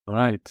All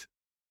right.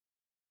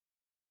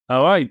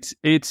 All right.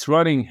 It's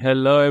running.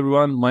 Hello,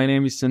 everyone. My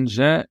name is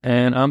Sanjay,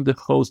 and I'm the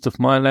host of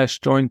My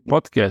Last Joint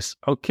podcast.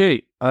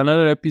 Okay.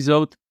 Another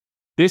episode.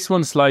 This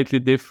one's slightly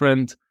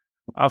different.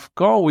 I've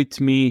got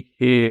with me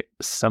here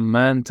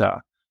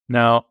Samantha.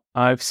 Now,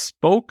 I've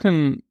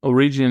spoken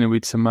originally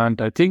with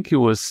Samantha, I think it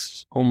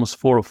was almost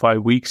 4 or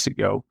 5 weeks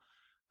ago.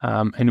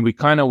 And we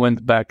kind of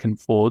went back and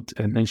forth.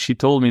 And then she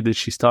told me that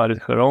she started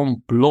her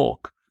own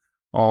blog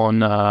on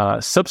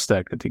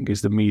Substack, I think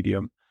is the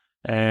medium.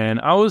 And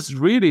I was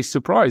really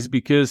surprised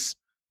because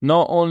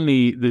not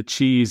only that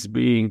she is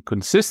being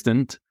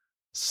consistent,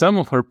 some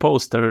of her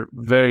posts are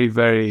very,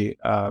 very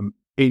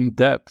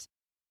in-depth.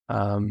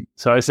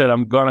 So I said,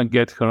 I'm going to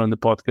get her on the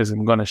podcast.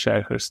 I'm going to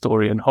share her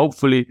story. And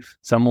hopefully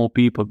some more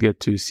people get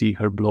to see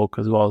her blog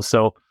as well.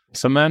 So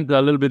Samantha,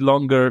 a little bit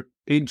longer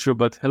intro,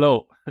 but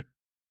hello.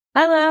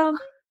 Hello.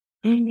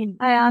 Hi,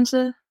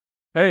 Anja.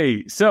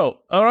 Hey,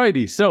 so,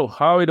 alrighty. So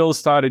how it all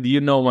started,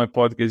 you know my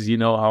podcast, you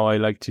know how I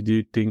like to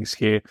do things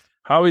here.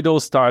 How it all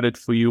started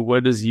for you,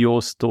 where does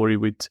your story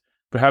with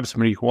perhaps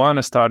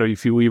marijuana start, or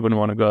if you even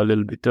want to go a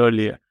little bit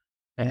earlier?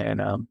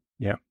 And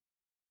yeah.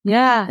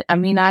 Yeah, I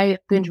mean, I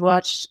binge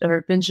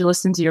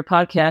listened to your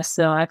podcast,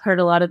 so I've heard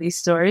a lot of these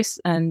stories.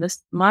 And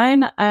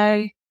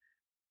I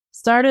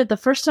started the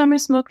first time I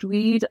smoked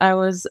weed, I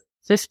was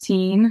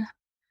 15,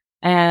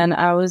 and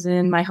I was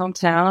in my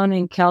hometown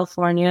in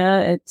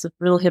California. It's a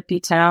real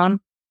hippie town,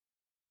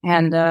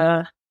 and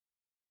I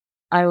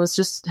was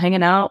just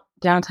hanging out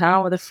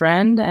downtown with a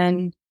friend,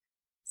 and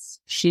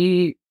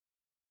I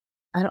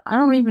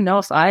don't even know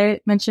if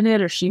I mentioned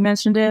it or she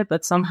mentioned it,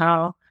 but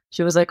somehow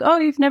she was like, "Oh,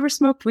 you've never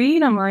smoked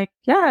weed?" I'm like,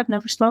 "Yeah, I've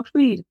never smoked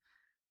weed."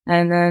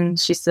 And then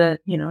she said,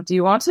 "Do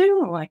you want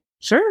to?" I'm like,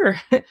 "Sure,"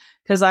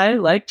 because I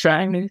like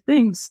trying new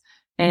things.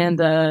 And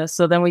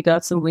so then we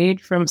got some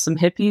weed from some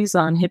hippies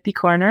on Hippie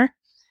Corner,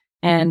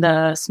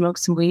 and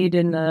smoked some weed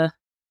in the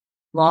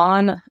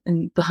lawn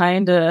and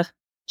behind a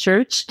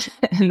church,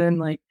 and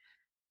then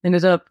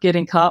ended up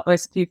getting caught by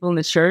some people in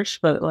the church.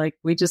 But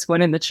we just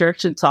went in the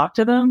church and talked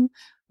to them.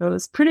 It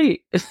was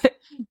pretty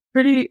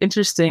pretty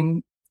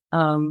interesting.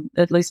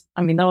 At least,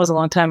 I mean, that was a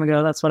long time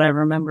ago. That's what I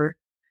remember.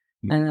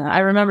 And I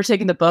remember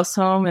taking the bus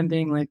home and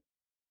being like,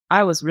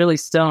 I was really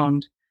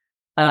stoned.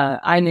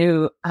 I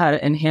knew how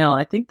to inhale.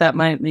 I think that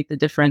might make the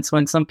difference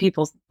when some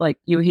people,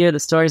 you hear the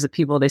stories of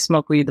people, they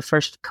smoke weed the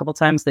first couple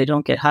times, they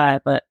don't get high,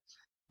 but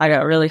I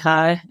got really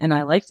high and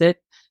I liked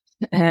it.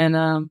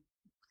 And,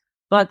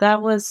 but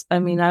that was, I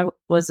mean, I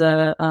was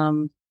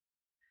born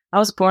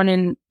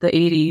in the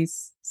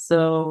 80s.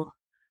 So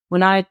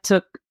when I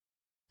took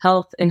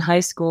health in high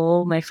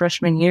school, my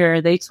freshman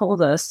year, they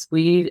told us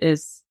weed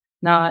is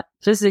not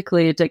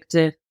physically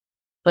addictive,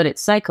 but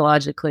it's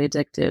psychologically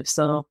addictive.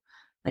 So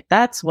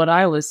that's what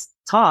I was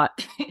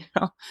taught,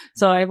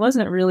 So I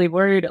wasn't really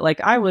worried.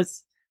 I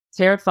was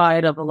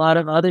terrified of a lot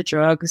of other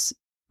drugs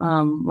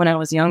when I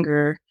was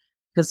younger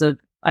because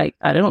I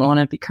don't want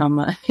to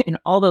become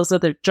all those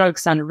other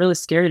drugs sounded really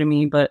scary to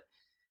me, but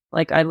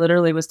I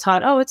literally was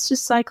taught, oh, it's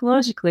just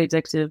psychologically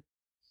addictive.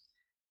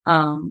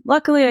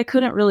 Luckily I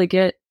couldn't really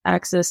get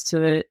access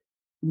to it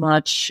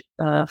much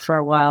for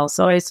a while.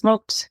 So I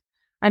smoked.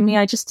 I mean,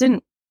 I just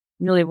didn't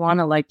really want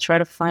to try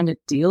to find a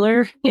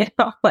dealer,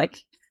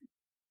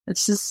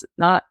 it's just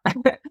not,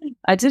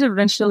 I did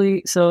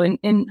eventually. So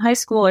in high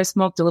school, I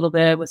smoked a little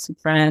bit with some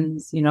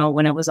friends,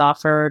 when it was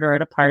offered or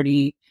at a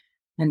party,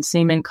 and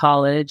same in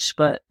college.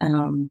 But I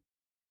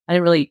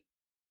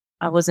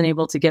wasn't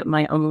able to get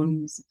my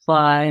own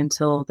supply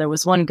until there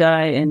was one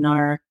guy in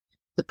our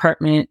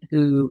department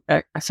who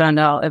I found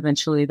out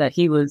eventually that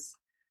he was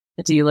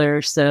a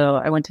dealer. So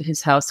I went to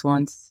his house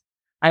once.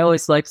 I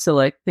always like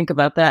to think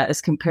about that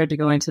as compared to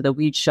going to the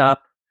weed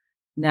shop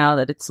now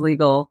that it's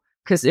legal.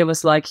 Because it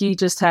was he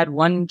just had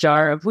one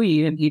jar of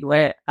weed and he'd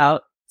weigh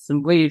out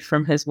some weed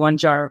from his one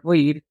jar of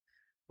weed.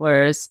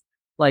 Whereas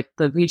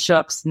the weed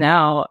shops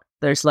now,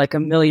 there's a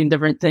million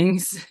different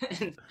things,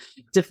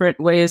 different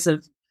ways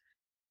of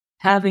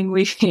having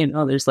weed.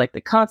 There's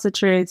the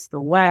concentrates,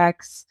 the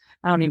wax.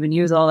 I don't even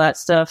use all that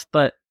stuff.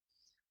 But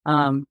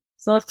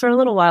so for a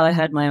little while I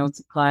had my own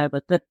supply,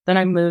 but then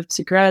I moved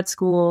to grad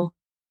school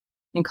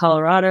in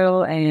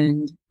Colorado,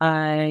 and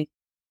I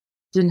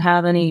didn't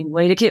have any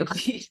way to get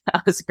weed.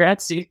 I was a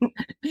grad student.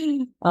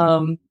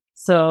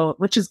 So,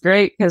 which is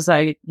great because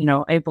I,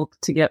 able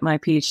to get my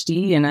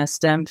PhD in a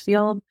STEM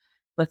field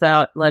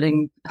without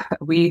letting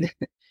weed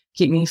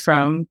keep me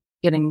from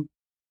getting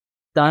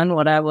done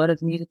what I would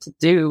have needed to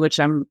do, which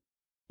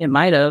it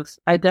might have.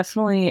 I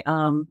definitely,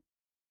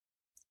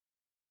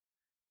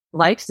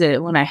 liked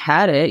it when I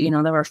had it.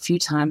 There were a few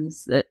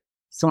times that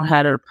someone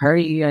had it at a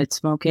party, I'd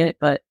smoke it,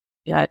 but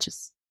yeah,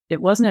 it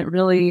wasn't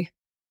really,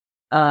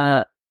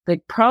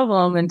 big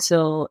problem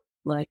until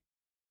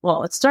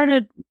it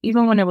started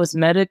even when it was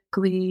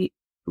medically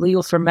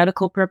legal for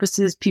medical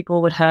purposes.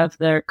 People would have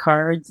their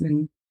cards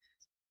and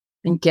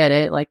get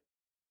it.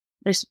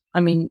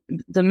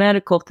 The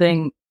medical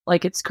thing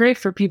like it's great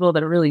for people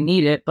that really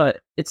need it,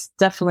 but it's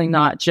definitely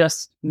not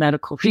just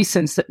medical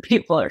reasons that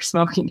people are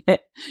smoking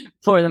it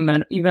for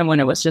them, even when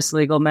it was just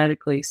legal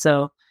medically.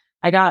 So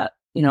I got,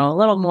 a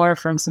little more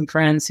from some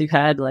friends who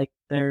had like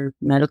their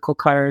medical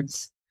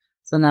cards.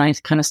 So then I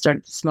kind of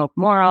started to smoke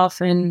more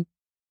often,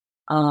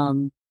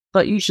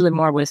 but usually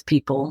more with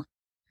people.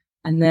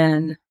 And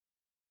then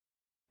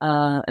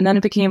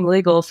it became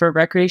legal for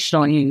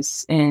recreational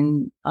use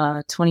in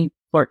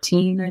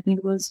 2014, I think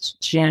it was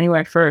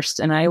January 1st.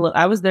 And I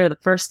was there the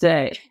first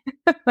day.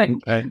 Like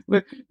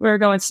we were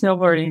going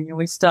snowboarding and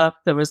we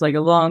stopped. There was like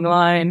a long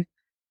line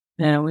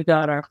and we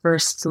got our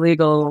first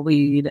legal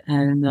weed.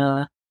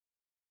 And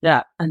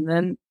and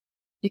then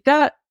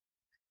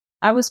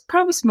I was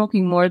probably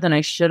smoking more than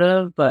I should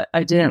have, but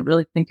I didn't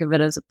really think of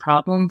it as a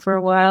problem for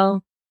a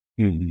while.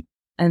 Mm-hmm.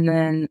 And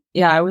then,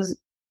 I was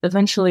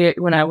eventually,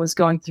 when I was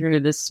going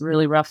through this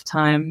really rough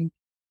time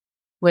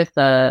with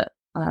a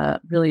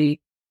really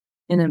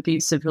an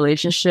abusive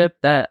relationship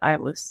that I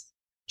was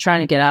trying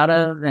to get out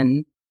of,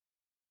 and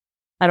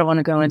I don't want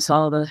to go into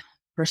all the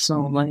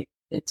personal, like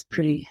it's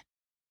pretty.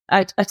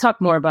 I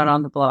talk more about it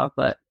on the blog,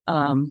 but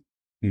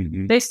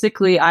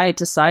basically, I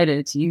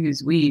decided to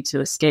use weed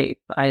to escape.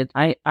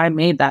 I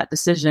made that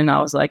decision.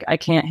 I was like, I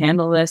can't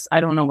handle this. I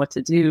don't know what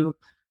to do.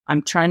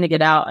 I'm trying to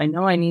get out. I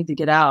know I need to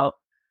get out.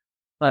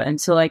 But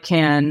until I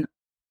can,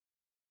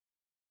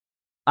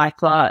 I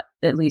thought,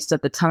 at least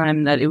at the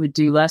time, that it would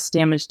do less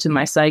damage to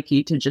my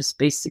psyche to just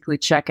basically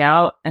check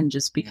out and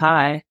just be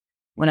high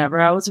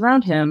whenever I was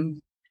around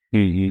him.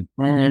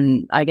 Mm-hmm.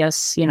 And I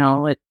guess,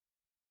 it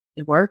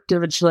worked.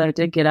 Eventually, I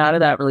did get out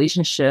of that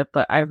relationship.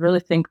 But I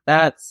really think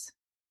that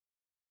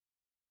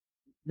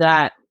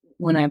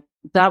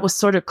was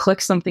sort of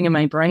clicked something in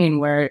my brain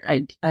where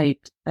I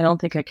don't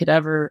think I could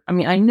ever. I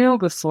mean, I knew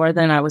before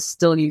then I was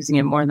still using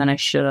it more than I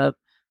should have.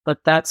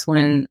 But that's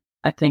when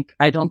I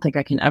don't think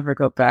I can ever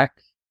go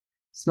back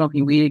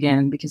smoking weed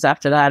again, because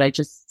after that,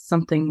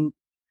 something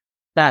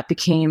that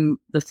became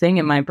the thing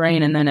in my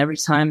brain. And then every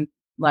time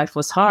life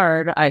was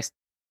hard, I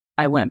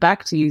went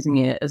back to using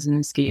it as an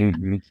escape.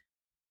 Mm-hmm.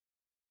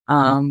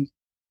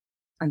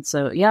 And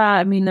so,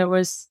 I mean,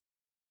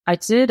 I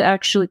did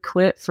actually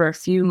quit for a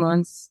few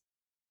months,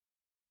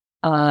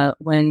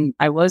 when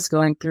I was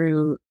going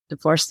through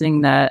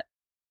divorcing that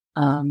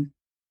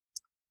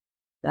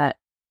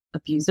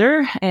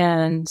abuser,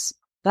 and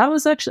that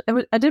was actually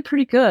I did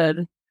pretty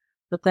good,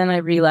 but then I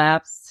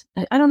relapsed.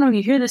 I don't know,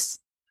 you hear this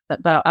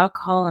about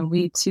alcohol and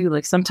weed too,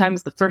 like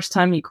sometimes the first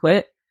time you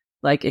quit,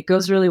 like it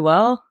goes really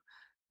well,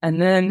 and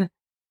then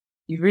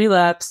you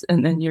relapse,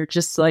 and then you're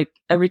just like,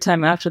 every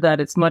time after that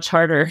it's much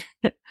harder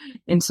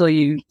until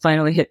you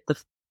finally hit the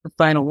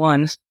final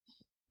one.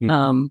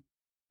 Mm-hmm.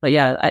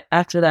 But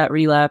after that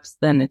relapse,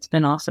 then it's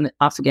been off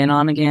again,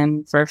 on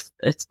again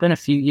it's been a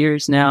few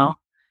years now,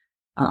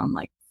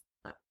 like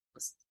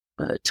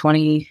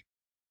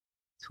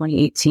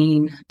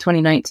 2018,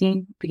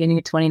 2019, beginning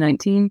of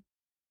 2019.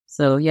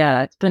 So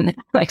it's been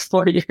like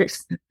 4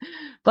 years,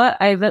 but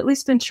I've at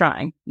least been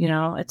trying.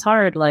 It's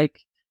hard.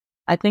 Like,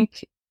 I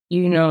think,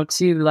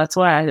 too, that's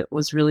why I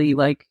was really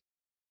like,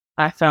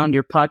 I found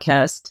your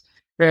podcast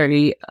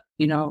very,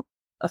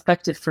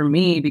 effective for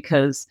me,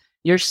 because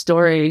your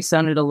story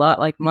sounded a lot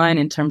like mine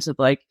in terms of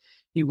like,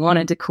 you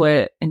wanted to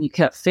quit and you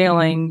kept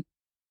failing.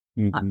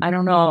 Mm-hmm. I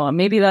don't know.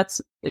 Maybe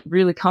that's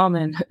really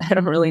common. I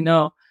don't really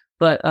know.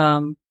 But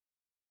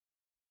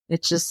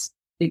it just,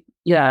 it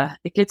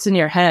gets in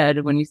your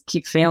head when you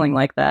keep failing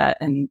like that.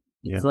 And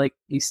it's like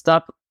you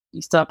stop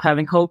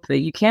having hope that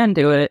you can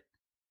do it.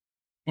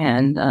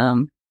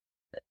 And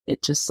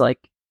it just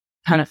like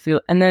kind of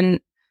feel. And then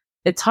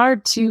it's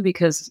hard too,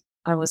 because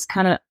I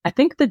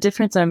think the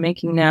difference I'm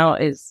making now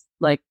is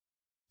like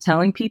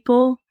telling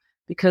people,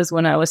 because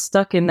when I was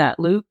stuck in that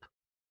loop,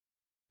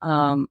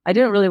 I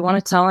didn't really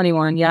want to tell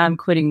anyone, I'm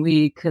quitting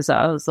weed, because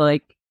I was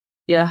like,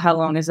 how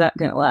long is that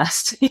going to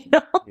last?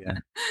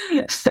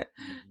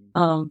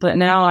 But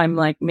now I'm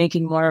like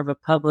making more of a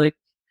public,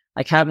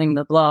 like having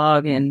the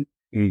blog and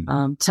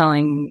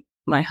telling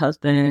my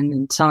husband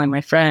and telling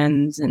my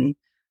friends, and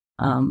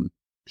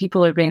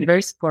people are being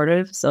very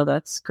supportive. So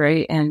that's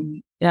great.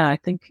 And I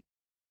think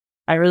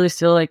I really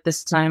feel like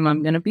this time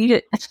I'm going to beat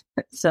it.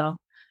 So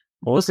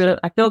awesome.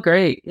 I feel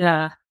great.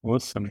 Yeah.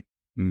 Awesome.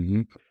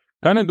 Mm-hmm.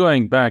 Kind of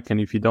going back, and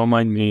if you don't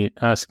mind me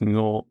asking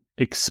or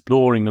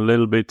exploring a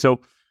little bit. So,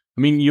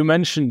 I mean, you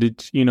mentioned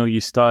that, you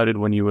started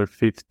when you were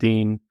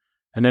 15,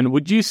 and then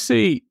would you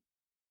say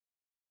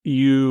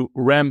you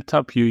ramped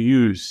up your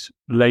use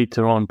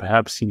later on,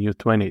 perhaps in your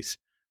 20s,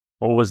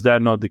 or was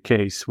that not the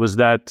case? Was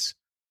that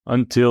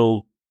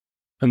until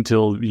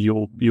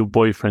your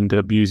boyfriend, the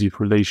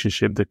abusive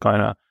relationship, that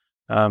kind of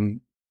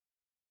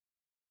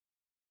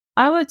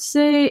I would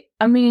say,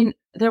 I mean,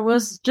 there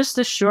was just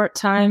a short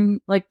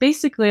time, like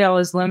basically I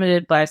was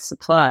limited by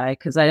supply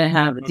because I didn't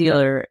have a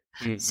dealer.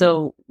 Mm-hmm.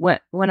 So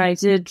when I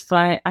did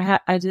find,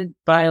 I did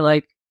buy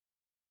like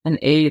an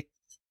eighth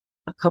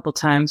a couple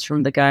times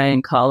from the guy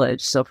in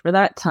college. So for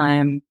that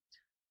time,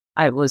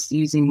 I was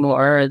using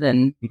more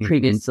than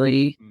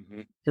previously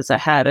because I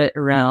had it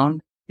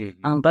around.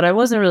 But I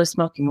wasn't really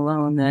smoking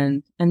alone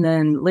then. And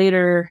then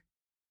later,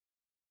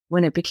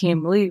 when it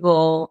became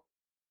legal,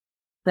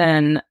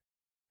 then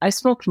I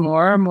smoked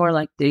more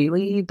like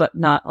daily, but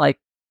not like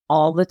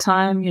all the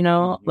time,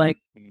 like,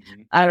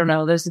 I don't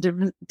know. There's a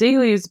difference.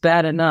 Daily is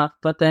bad enough,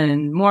 but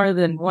then more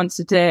than once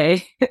a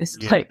day is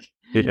like,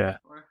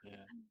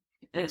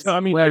 it's So, I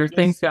mean, where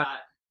things got.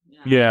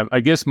 Yeah, I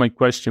guess my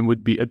question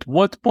would be, at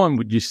what point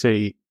would you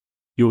say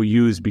your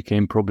use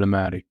became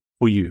problematic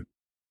for you?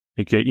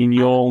 Okay, in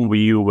your own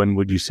view, when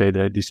would you say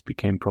that this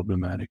became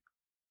problematic?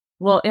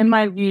 Well, in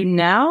my view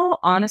now,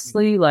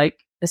 honestly,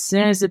 like as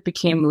soon as it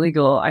became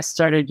legal, I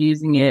started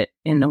using it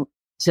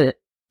to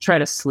try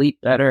to sleep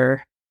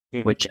better,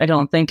 which I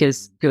don't think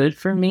is good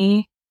for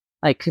me.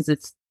 Like,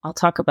 because I'll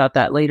talk about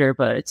that later,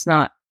 but it's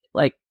not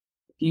like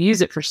if you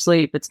use it for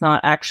sleep, it's not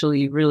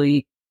actually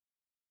really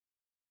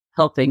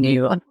helping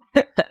you,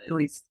 at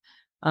least.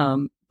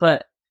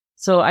 But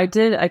so I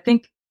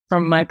think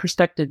from my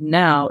perspective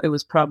now, it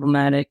was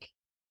problematic.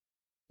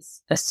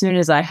 As soon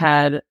as I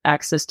had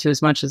access to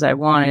as much as I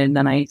wanted,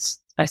 then I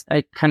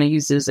kind of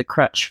used it as a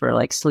crutch for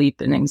like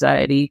sleep and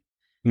anxiety.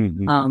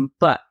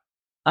 But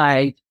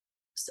I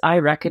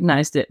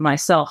recognized it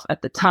myself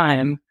at the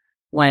time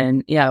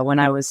when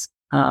I was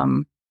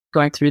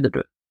going through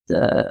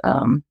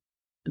the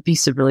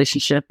abusive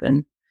relationship,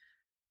 and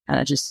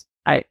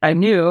I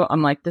knew,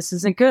 I'm like, this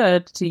isn't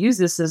good to use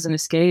this as an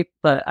escape,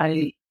 but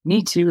I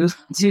need to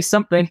do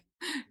something.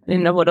 I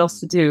didn't know what else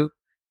to do.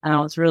 And I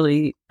was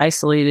really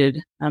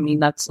isolated. I mean,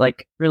 that's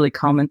like really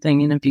common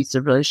thing in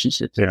abusive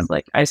relationships. Yeah. It's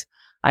like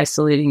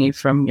isolating you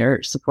from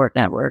your support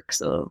network.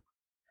 So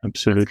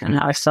absolutely, that's kind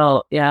of how I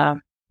felt. Yeah.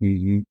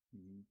 And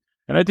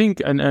I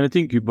think, I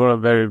think you brought a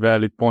very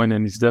valid point,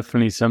 and it's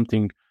definitely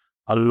something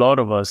a lot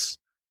of us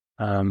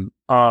are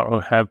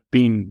or have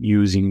been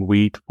using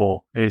weed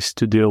for, is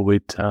to deal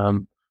with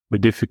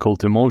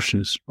difficult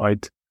emotions,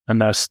 right?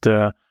 And that's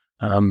the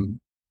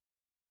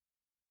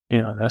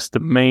that's the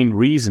main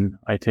reason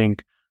I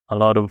think a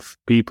lot of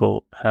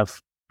people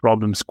have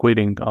problems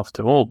quitting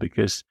after all,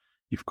 because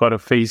you've got to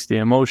face the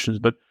emotions.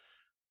 But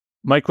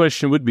my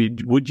question would be,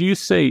 would you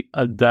say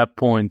at that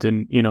point,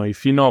 and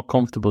if you're not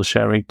comfortable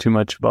sharing too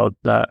much about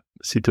that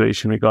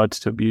situation in regards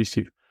to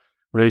abusive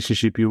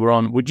relationship you were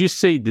on, would you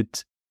say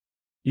that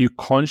you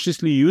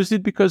consciously used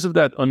it because of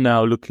that, or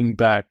now looking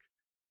back,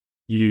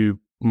 you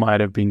might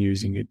have been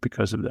using it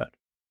because of that?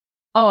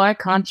 Oh, I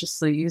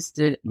consciously used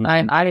it.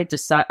 I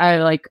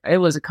decided, it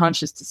was a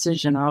conscious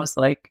decision. I was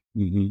like,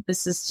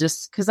 this is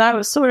just because I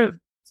was sort of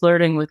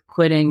flirting with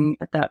quitting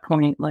at that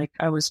point. Like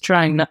I was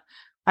trying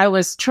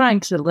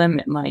to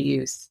limit my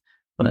use.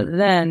 But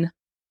then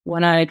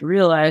when I'd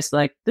realized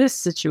like this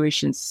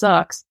situation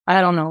sucks,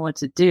 I don't know what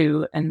to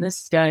do. And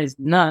this guy's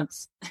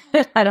nuts.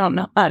 I don't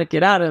know how to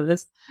get out of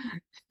this.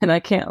 And I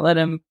can't let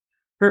him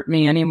hurt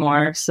me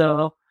anymore.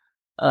 So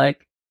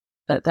like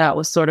that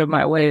was sort of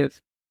my way of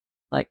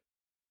like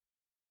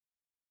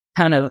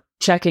kind of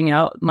checking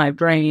out my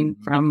brain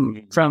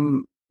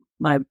from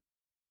my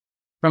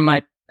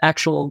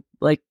actual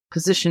like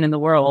position in the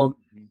world.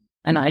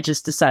 And I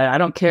just decided, I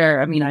don't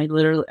care. I mean, I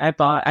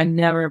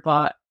never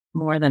bought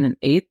more than an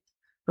eighth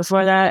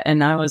before that.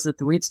 And I was at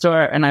the weed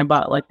store and I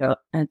bought like an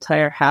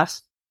entire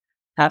half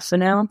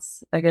an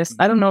ounce, I guess.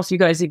 I don't know if you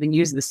guys even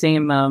use the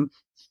same, you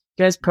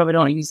guys probably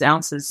don't use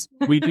ounces.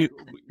 We do.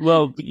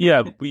 Well,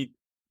 yeah,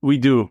 we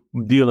do.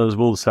 Dealers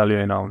will sell you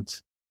an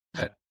ounce.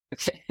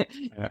 Okay.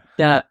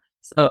 Yeah.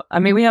 So, I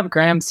mean, we have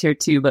grams here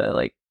too, but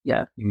like,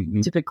 yeah,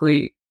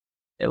 typically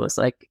it was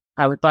like,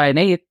 I would buy an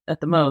eighth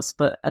at the most,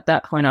 but at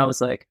that point I was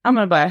like, I'm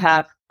going to buy a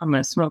half. I'm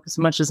going to smoke as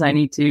much as I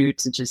need to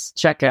just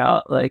check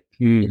out. Like,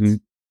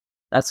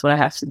 that's what I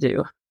have to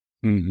do.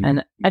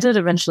 And I did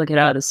eventually get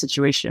out of the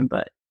situation,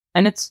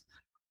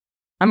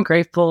 I'm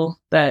grateful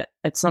that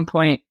at some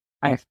point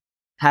I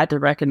had to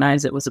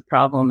recognize it was a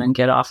problem and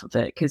get off of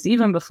it. Because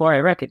even before I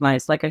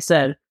recognized, like I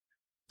said,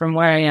 from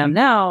where I am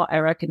now, I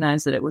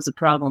recognize that it was a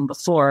problem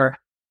before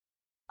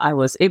I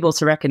was able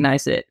to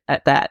recognize it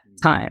at that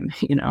time,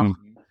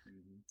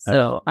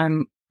 So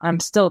I'm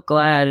still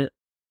glad.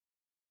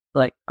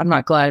 Like, I'm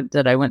not glad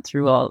that I went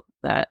through all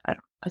that.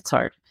 It's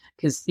hard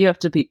because you have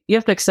to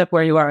accept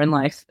where you are in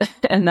life,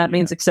 and that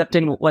means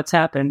accepting what's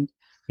happened.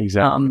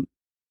 Exactly.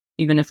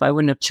 Even if I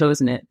wouldn't have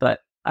chosen it,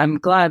 but I'm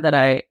glad that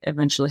I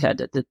eventually had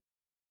to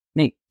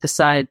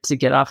decide to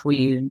get off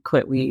weed and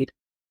quit weed.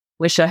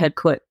 Wish I had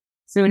quit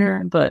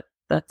sooner, but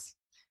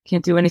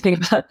can't do anything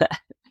about that.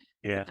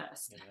 Yeah.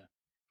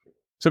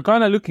 So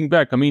kind of looking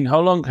back, I mean, how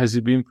long has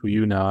it been for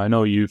you now? I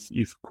know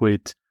you've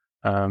quit.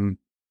 So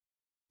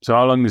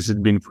how long has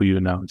it been for you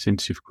now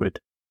since you've quit?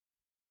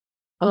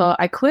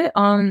 I quit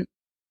on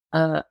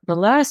the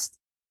last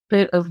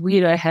bit of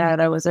weed I had.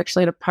 I was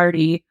actually at a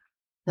party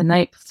the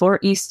night before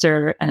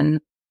Easter, and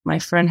my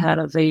friend had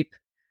a vape,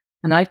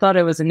 and I thought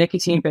it was a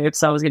nicotine vape,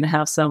 so I was going to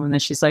have some. And then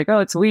she's like, "Oh,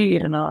 it's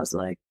weed," and I was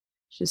like,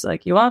 "She's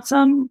like, you want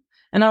some?"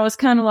 And I was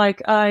kind of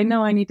like, I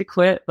know I need to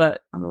quit,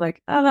 but I'm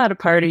like, I'm at a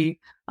party.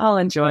 I'll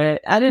enjoy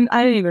it. I didn't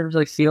even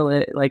really feel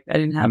it. Like I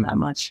didn't have that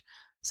much.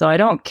 So I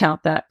don't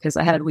count that because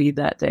I had weed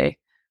that day.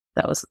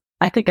 that was,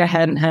 I think I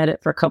hadn't had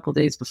it for a couple of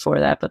days before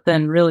that, but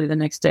then really the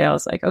next day I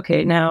was like,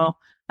 okay, now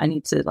I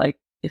need to, like,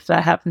 if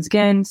that happens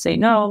again, say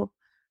no,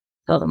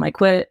 tell them I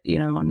quit,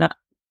 I'm not,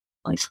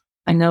 like,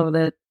 I know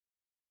that,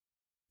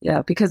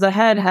 yeah, because I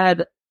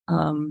had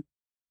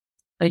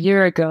a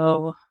year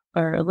ago,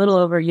 or a little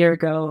over a year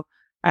ago,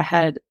 I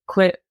had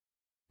quit,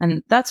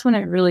 and that's when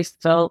I really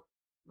felt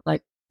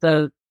like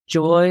the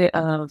joy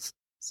of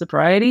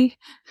sobriety,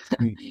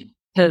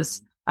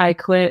 because I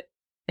quit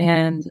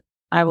and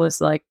I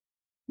was like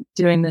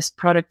doing this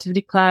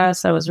productivity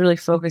class. I was really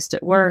focused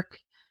at work.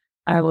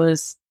 I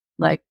was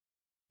like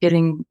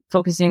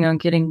focusing on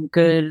getting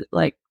good,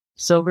 like,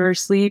 sober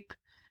sleep.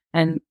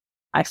 And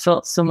I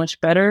felt so much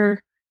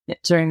better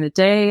during the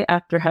day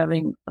after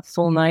having a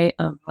full night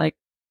of like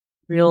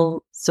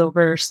real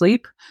sober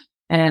sleep.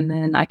 And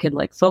then I could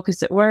like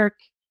focus at work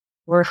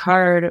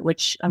hard,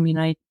 which, I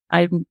mean,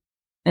 I'm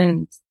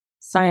in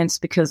science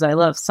because I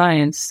love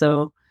science.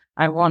 So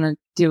I want to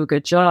do a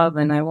good job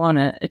and I want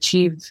to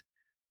achieve.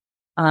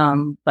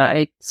 But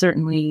I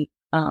certainly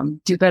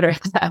do better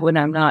at that when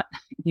I'm not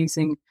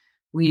using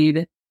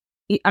weed.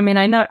 I mean,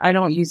 I know I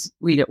don't use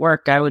weed at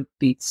work. I would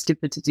be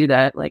stupid to do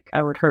that. Like,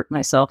 I would hurt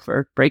myself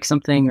or break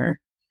something or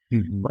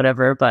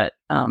whatever. But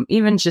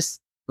even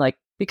just like,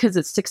 because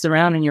it sticks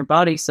around in your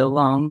body so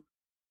long,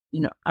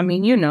 I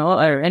mean,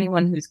 or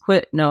anyone who's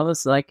quit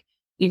knows, like,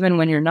 even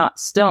when you're not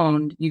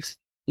stoned,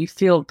 you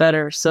feel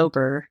better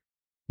sober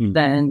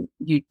than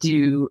you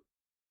do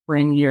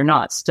when you're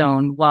not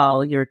stoned,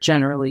 while you're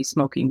generally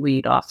smoking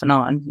weed off and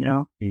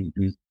on,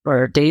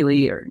 or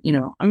daily, or,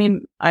 I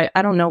mean,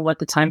 I don't know what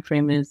the time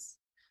frame is.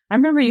 I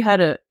remember you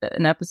had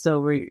an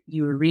episode where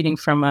you were reading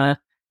from a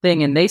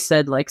thing and they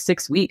said like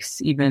 6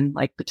 weeks, even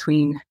like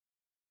between.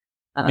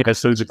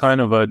 So it's a kind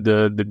of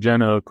the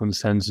general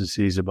consensus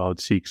is about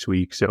 6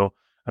 weeks. So,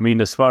 I mean,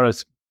 as far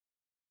as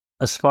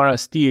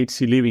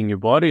THC leaving your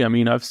body, I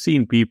mean, I've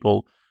seen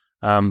people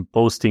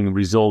posting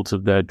results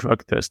of their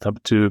drug test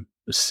up to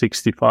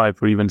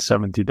 65 or even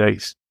 70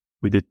 days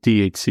with the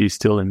THC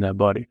still in their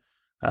body.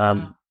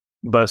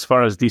 But as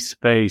far as this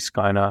phase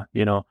kind of,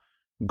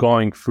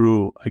 going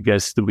through, I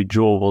guess, the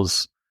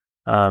withdrawals,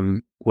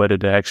 whether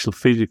they're actual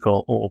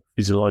physical or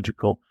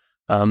physiological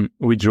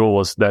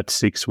withdrawals, that's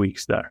 6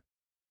 weeks there.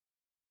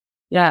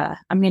 Yeah.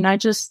 I mean, I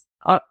just,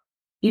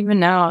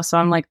 even now, so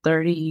I'm like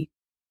 30,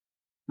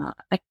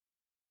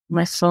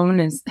 my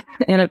phone is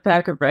in a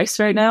pack of rice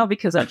right now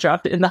because I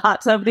dropped it in the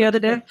hot tub the other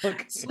day.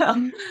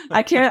 So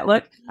I can't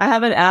look. I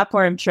have an app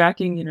where I'm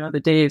tracking, the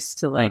days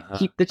to like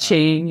keep the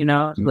chain,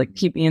 like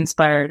keep me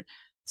inspired.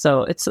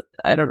 So it's,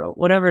 I don't know,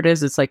 whatever it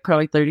is, it's like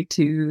probably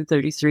 32,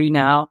 33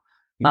 now.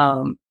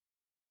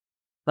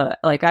 But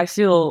like, I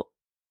feel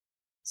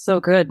so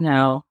good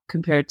now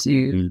compared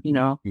to,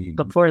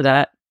 before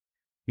that.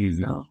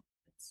 So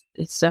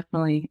it's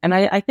definitely, and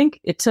I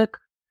think it took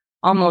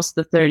almost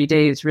the 30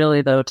 days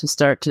really though to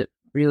start to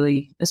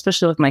really,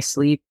 especially with my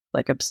sleep,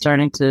 like I'm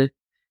starting to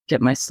get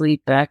my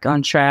sleep back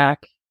on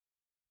track.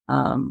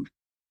 And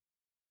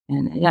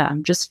yeah,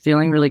 I'm just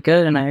feeling really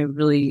good. And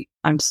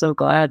I'm so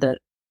glad that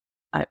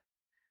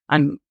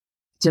I'm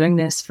doing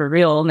this for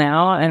real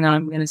now, and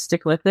I'm going to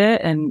stick with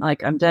it. And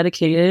like, I'm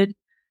dedicated,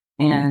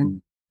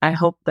 and I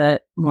hope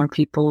that more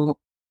people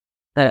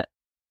that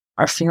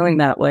are feeling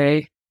that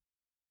way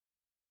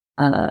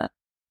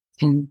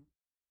can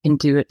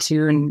do it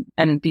too,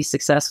 and be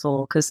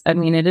successful. Because I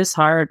mean, it is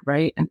hard,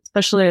 right? And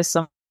especially as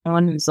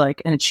someone who's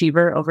like an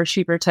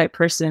overachiever type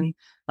person,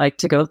 like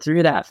to go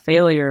through that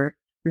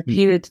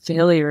repeated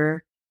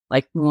failure,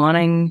 like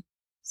wanting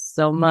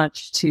so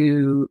much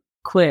to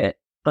quit,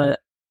 but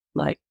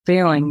like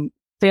failing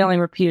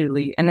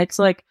repeatedly. And it's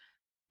like,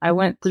 I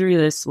went through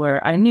this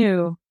where I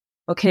knew,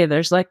 okay,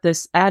 there's like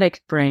this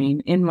addict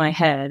brain in my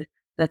head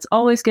that's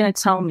always going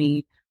to tell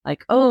me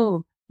like,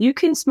 oh, you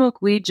can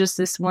smoke weed just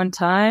this one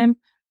time.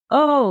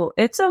 Oh,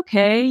 it's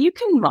okay. You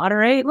can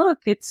moderate. Look,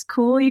 it's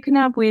cool. You can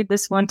have weed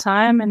this one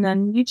time and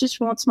then you just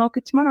won't smoke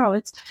it tomorrow.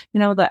 It's,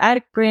 the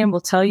addict brain will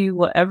tell you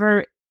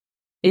whatever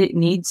it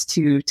needs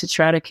to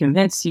try to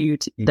convince you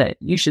that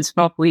you should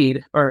smoke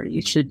weed or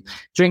you should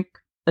drink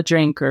a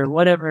drink or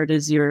whatever it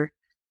is you're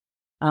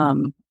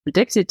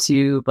addicted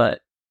to.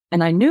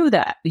 And I knew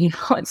that,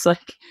 it's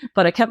like,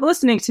 but I kept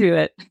listening to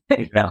it.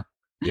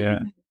 Yeah.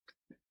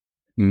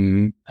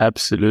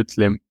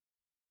 Absolutely.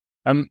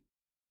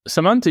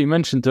 Samantha, you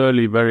mentioned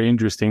earlier, very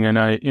interesting, and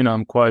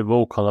I'm quite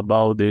vocal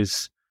about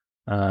this.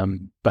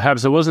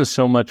 Perhaps I wasn't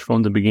so much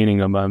from the beginning,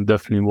 but I'm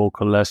definitely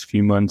vocal last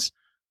few months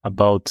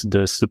about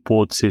the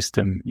support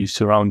system you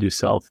surround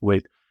yourself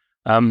with.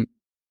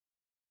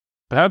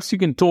 Perhaps you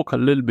can talk a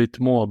little bit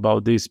more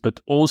about this, but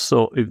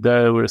also if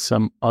there were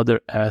some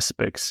other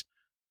aspects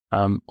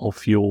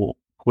of your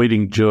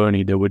quitting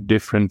journey that were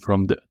different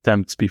from the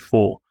attempts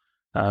before.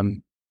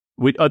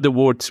 With other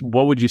words,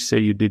 what would you say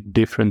you did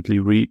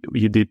differently?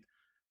 You did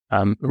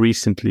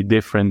recently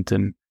different,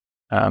 and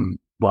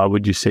why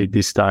would you say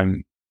this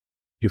time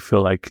you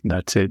feel like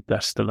that's it,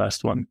 that's the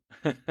last one?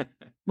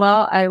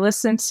 Well, I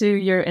listened to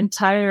your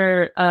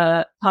entire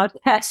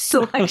podcast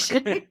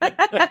selection,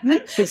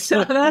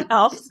 so that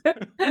helps.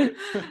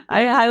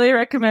 I highly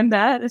recommend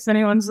that if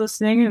anyone's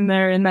listening and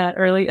they're in that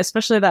early,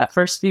 especially that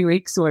first few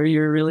weeks where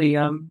you're really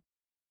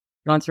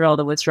going through all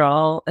the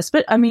withdrawal.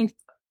 I mean,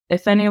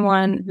 if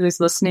anyone who's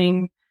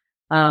listening,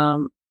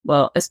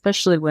 well,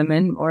 especially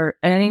women or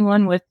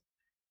anyone with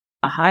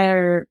a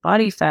higher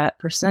body fat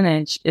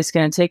percentage, is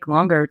going to take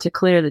longer to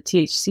clear the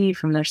THC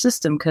from their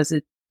system because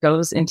it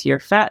goes into your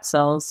fat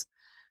cells.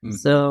 Mm-hmm.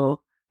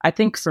 So I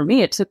think for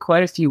me, it took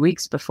quite a few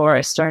weeks before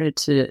I started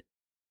to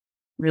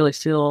really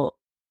feel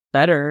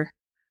better.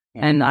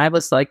 Yeah. And I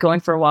was like going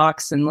for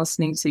walks and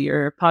listening to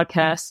your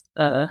podcast,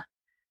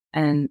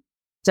 and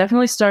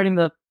definitely starting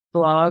the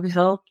blog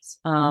helped.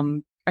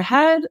 I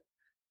had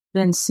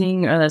been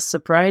seeing a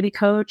sobriety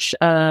coach,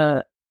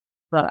 but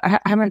I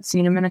haven't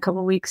seen him in a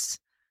couple of weeks.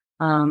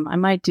 I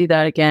might do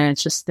that again.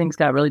 It's just things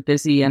got really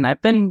busy, and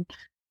I've been,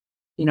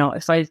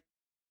 if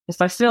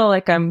I feel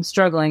like I'm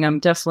struggling, I'm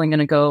definitely going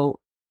to go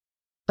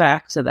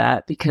back to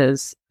that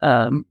because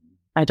I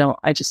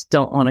just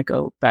don't want to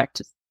go back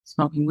to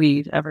smoking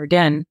weed ever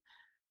again.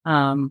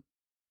 So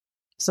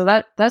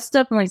that's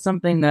definitely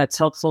something that's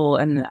helpful.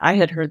 And I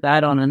had heard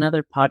that on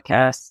another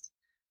podcast,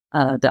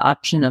 the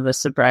option of a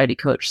sobriety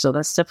coach. So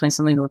that's definitely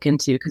something to look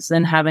into, because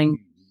then I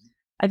think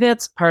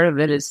that's part of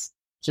it, is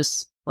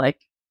just like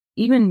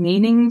even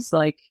meetings.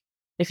 Like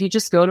if you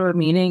just go to a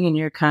meeting and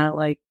you're kind of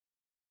like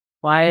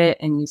quiet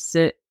and you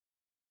sit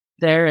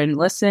there and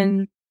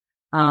listen.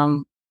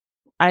 I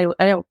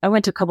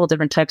went to a couple of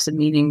different types of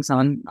meetings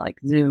on like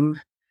Zoom,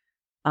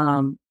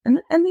 and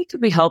they could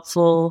be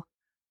helpful,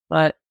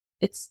 but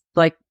it's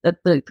like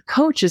the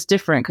coach is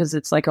different because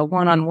it's like a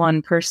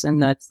one-on-one person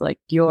that's like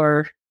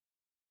your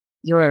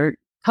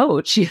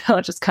coach,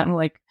 just kind of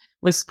like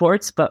with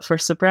sports, but for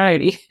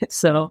sobriety.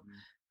 So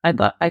I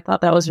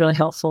thought that was really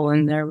helpful,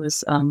 and there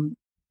was a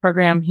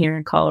program here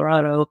in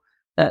Colorado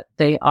that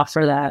they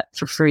offer that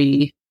for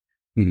free.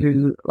 Mm-hmm.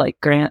 Through like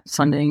grant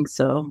funding.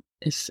 So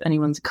if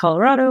anyone's in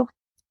Colorado,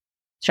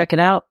 check it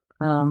out.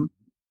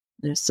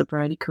 There's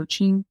sobriety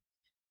coaching.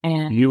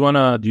 And do you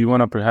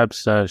wanna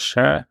perhaps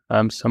share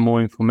some more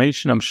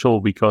information? I'm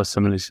sure because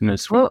some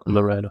listeners from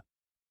Colorado.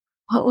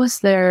 What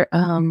was there?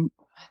 I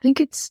think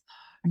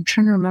I'm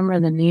trying to remember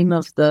the name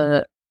of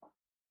the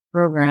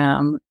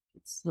program.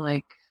 It's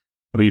like,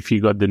 or if you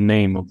got the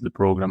name of the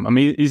program. I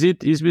mean, is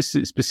this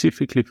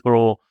specifically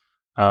for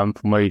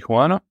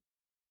marijuana?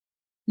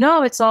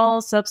 No, it's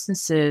all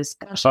substances.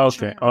 Gosh,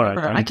 okay, all right.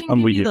 I can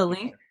give you the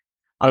link.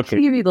 I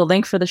can give you the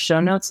link for the show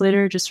notes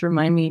later. Just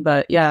remind me.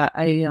 But yeah,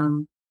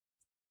 and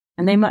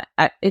they might.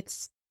 I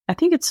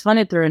think it's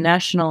funded through a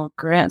national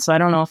grant, so I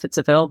don't know if it's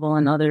available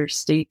in other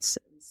states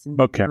in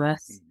the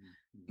US.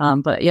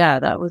 But yeah,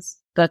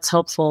 that's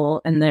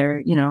helpful, and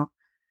they're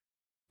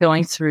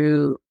going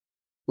through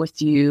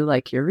with you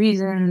like your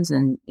reasons,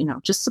 and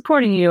just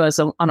supporting you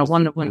on a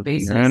one-to-one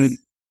basis.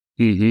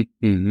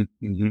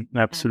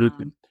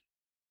 Absolutely.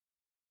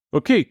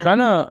 Okay,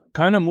 kind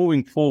of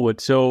moving forward.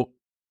 So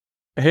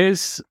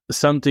here's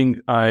something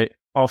I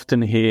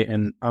often hear,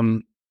 and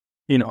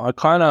I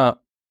kind of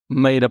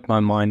made up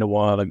my mind a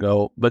while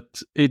ago, but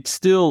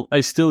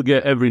I still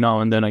get every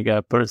now and then I get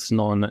a person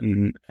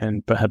on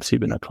and perhaps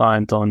even a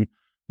client on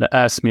that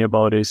asks me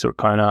about this, or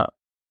kind of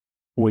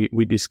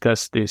we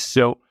discuss this.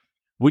 So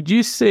would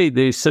you say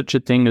there's such a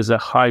thing as a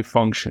high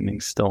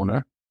functioning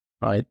stoner,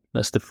 right?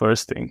 That's the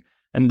first thing.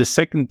 And the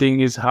second thing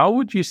is, how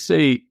would you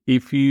say,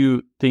 if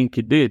you think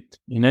it did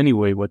in any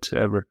way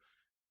whatsoever,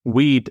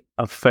 weed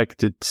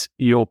affected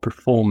your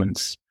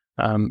performance?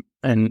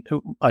 And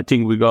I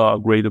think we got a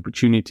great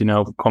opportunity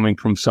now coming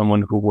from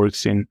someone who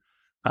works in,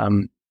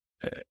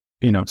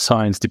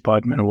 science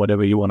department or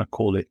whatever you want to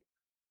call it.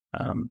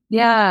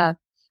 Yeah.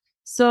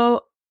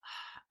 So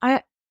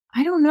I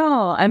don't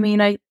know. I mean,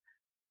 I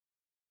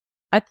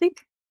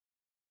think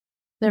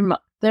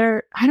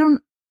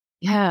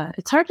yeah,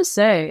 it's hard to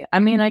say. I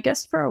mean, I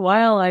guess for a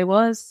while I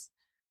was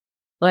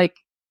like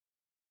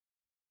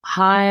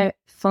high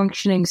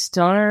functioning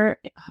stoner.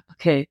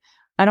 Okay.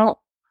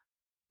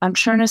 I'm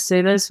trying to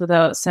say this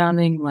without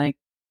sounding like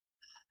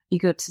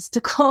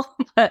egotistical,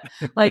 but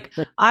like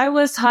I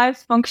was high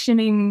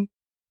functioning,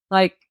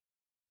 like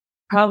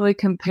probably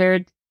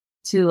compared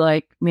to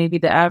like maybe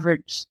the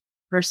average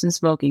person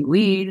smoking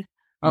weed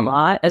a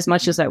lot, as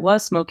much as I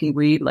was smoking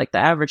weed, like the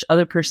average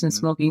other person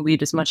smoking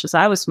weed as much as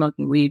I was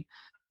smoking weed.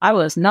 I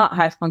was not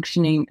high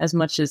functioning as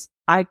much as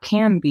I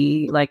can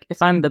be. Like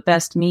if I'm the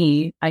best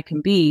me I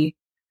can be,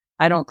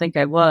 I don't think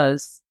I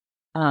was.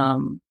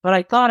 But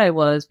I thought I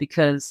was,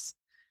 because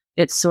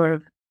it's sort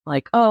of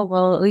like, oh,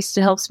 well, at least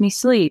it helps me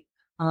sleep.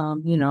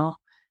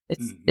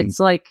 It's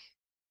like,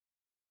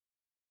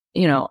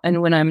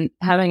 and when I'm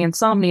having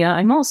insomnia,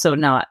 I'm also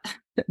not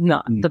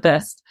the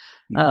best.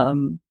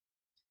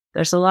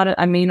 There's a lot of,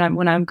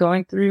 when I'm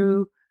going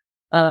through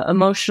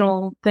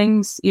emotional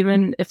things,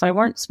 even if I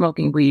weren't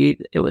smoking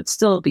weed, it would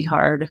still be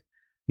hard.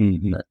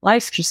 But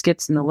life just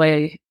gets in the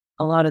way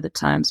a lot of the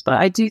times. But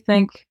I do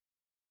think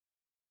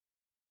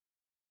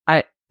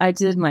I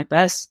did my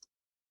best.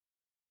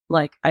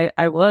 Like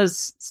I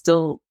was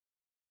still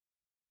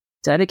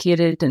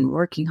dedicated and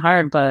working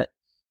hard, but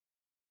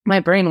my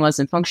brain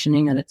wasn't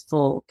functioning at its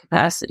full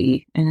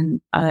capacity.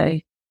 And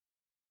I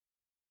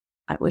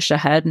wish I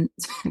hadn't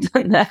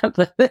done that,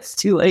 but it's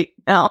too late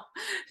now.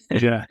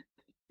 Yeah,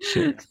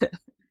 sure.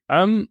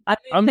 I mean,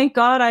 thank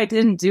God I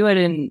didn't do it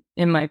in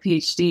my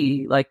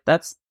PhD. Like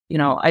that's,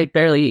 I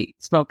barely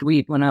smoked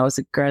weed when I was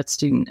a grad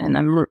student, and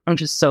I'm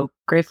just so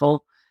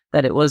grateful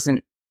that it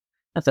wasn't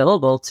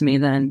available to me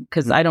then,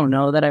 because I don't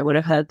know that I would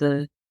have had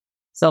the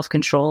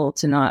self-control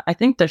to not. I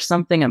think there's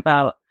something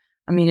about,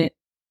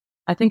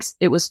 I think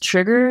it was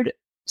triggered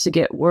to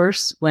get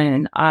worse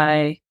when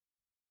I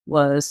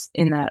was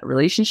in that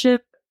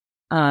relationship.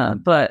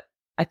 But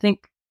I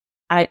think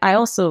I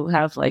also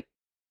have like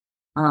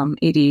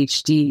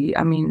ADHD.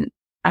 I mean,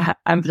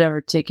 I've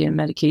never taken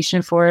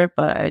medication for it,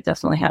 but I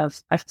definitely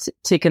have. I've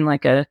taken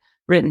like a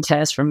written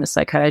test from a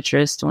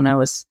psychiatrist when I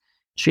was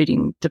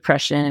treating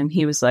depression, and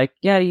he was like,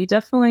 "Yeah, you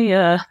definitely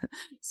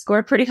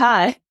scored pretty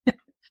high."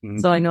 Mm-hmm.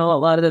 So I know a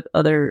lot of the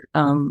other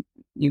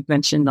you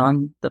mentioned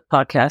on the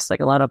podcast, like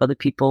a lot of other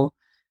people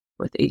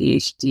with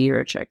ADHD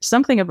or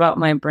something about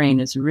my brain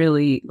is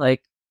really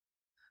like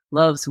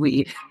loves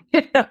weed,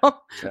 yeah.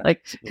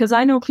 Like, because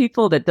I know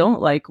people that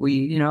don't like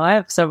weed. I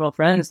have several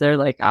friends. They're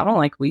like, I don't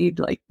like weed.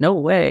 Like, no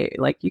way.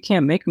 Like, you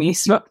can't make me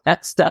smoke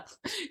that stuff.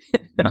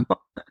 Yeah.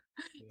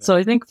 So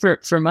I think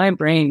for my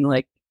brain,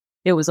 like,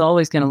 it was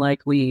always going to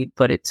like weed,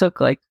 but it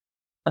took like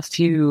a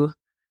few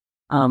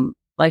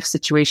life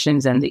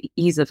situations and the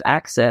ease of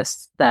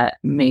access that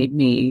made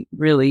me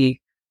really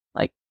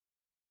like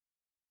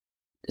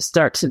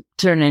start to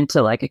turn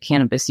into like a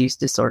cannabis use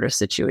disorder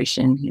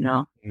situation.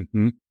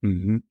 Mm-hmm,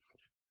 mm-hmm.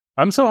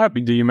 I'm so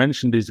happy that you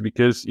mentioned this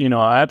because,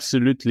 I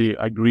absolutely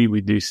agree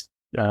with this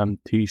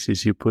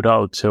thesis you put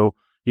out. So,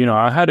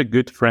 I had a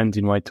good friend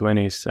in my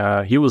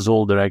 20s. He was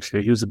older,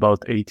 actually. He was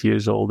about 8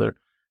 years older.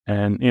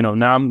 And,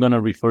 now I'm going to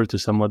refer to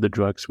some other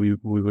drugs we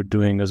were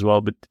doing as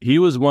well. But he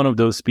was one of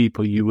those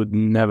people you would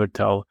never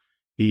tell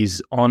he's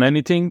on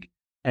anything,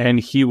 and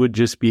he would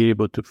just be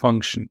able to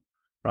function,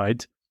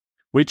 right?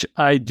 Which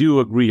I do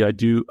agree. I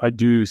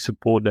do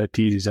support that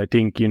thesis. I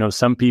think,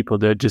 some people,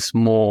 they're just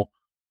more...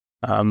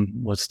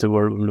 what's the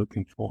word I'm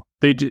looking for?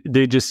 They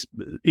just,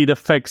 it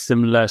affects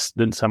them less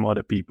than some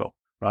other people,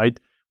 right?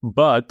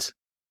 But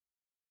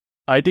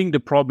I think the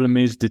problem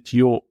is that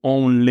your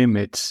own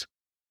limits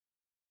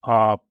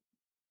are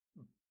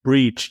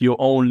breach your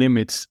own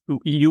limits.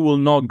 You will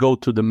not go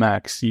to the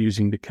max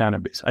using the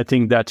cannabis. I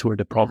think that's where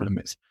the problem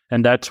is.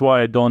 And that's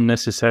why I don't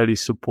necessarily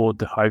support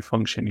the high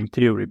functioning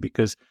theory,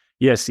 because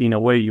yes, in a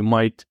way you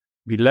might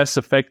be less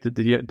affected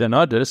than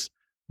others,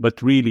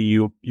 but really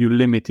you're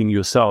limiting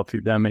yourself,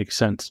 if that makes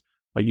sense,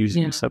 by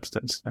using the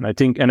substance. And I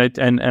think, and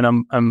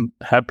I'm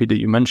happy that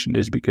you mentioned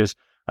this, because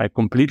I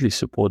completely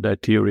support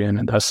that theory.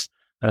 And that's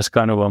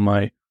kind of what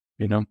my,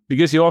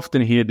 because you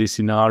often hear this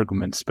in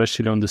arguments,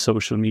 especially on the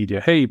social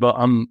media. Hey, but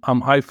I'm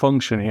high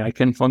functioning. I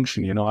can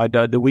function.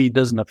 The weed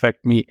doesn't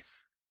affect me.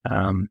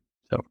 So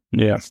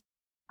yeah.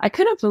 I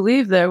couldn't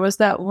believe there was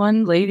that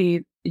one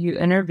lady you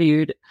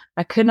interviewed.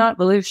 I could not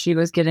believe she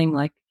was getting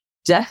like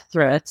death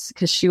threats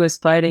because she was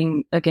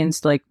fighting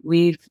against like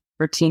weed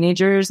for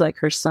teenagers. Like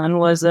her son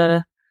was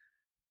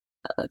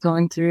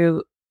going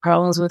through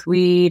problems with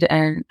weed,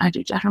 and I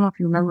don't know if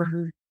you remember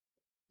who.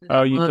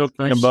 Oh, you're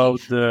talking about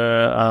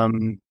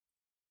the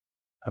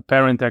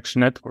Parent Action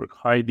Network,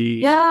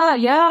 Heidi. Yeah.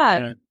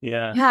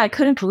 I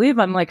couldn't believe.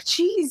 I'm like,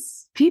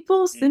 geez,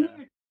 people send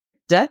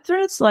death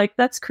threats. Like,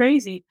 that's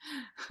crazy.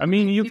 I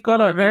mean, you've got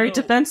are very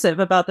defensive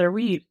about their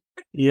weed.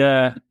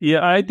 Yeah.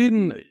 I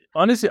didn't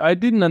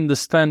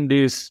understand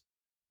this,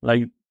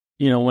 like,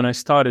 when I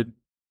started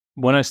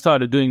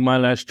doing my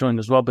last joint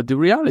as well. But the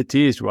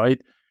reality is,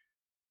 right?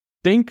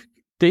 Think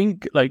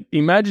like,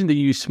 imagine that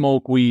you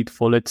smoke weed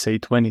for, let's say,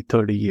 20,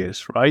 30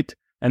 years, right?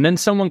 And then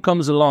someone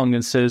comes along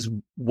and says,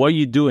 what are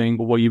you doing,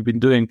 or what you've been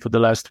doing for the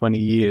last 20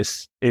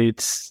 years?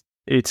 It's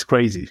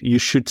crazy. You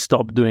should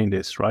stop doing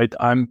this, right?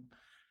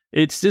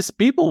 It's just,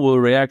 people will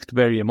react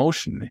very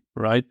emotionally,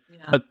 right?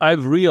 Yeah. But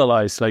I've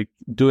realized, like,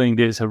 doing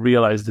this, I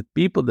realized that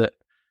people that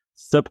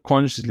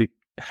subconsciously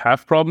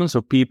have problems,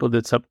 or people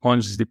that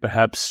subconsciously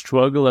perhaps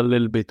struggle a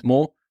little bit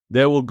more,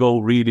 they will go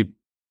really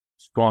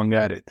strong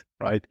at it,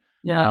 right?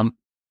 Yeah.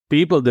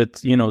 People that,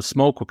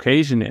 smoke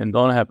occasionally and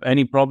don't have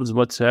any problems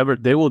whatsoever,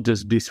 they will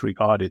just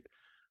disregard it.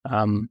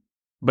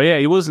 But yeah,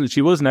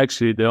 she wasn't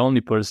actually the only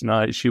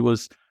person. She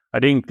was, I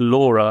think,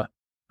 Laura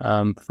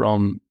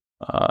from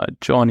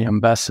Johnny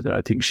Ambassador.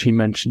 I think she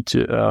mentioned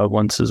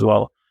once as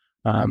well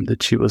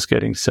that she was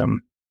getting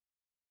some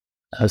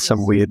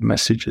weird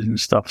messages and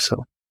stuff.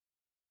 So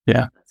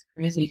yeah, that's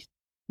crazy.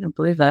 I don't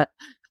believe that.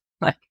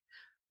 Like,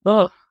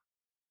 oh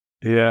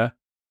yeah.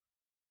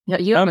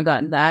 You haven't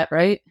gotten that,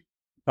 right?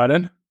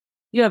 Pardon?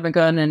 You haven't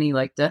gotten any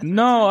like death?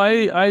 No,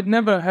 I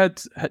never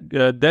had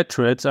death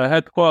threats. I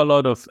had quite a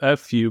lot of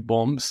FU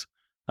bombs.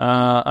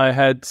 I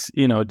had,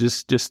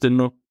 just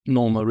a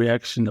normal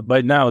reaction.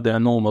 By now they're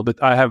normal,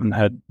 but I haven't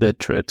had death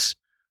threats.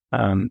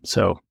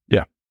 So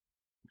yeah.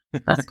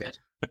 That's good.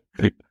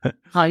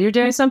 Oh, you're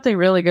doing something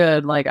really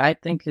good. Like, I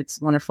think it's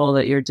wonderful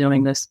that you're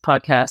doing this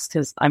podcast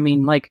because, I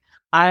mean, like,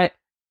 I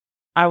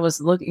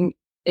was looking.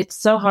 It's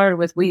so hard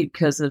with weed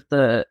because of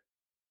the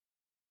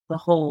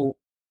whole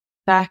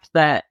fact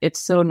that it's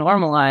so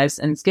normalized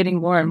and it's getting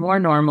more and more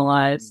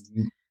normalized.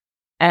 Mhm.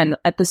 And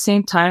at the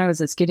same time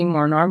as it's getting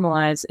more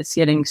normalized, it's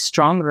getting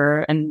stronger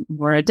and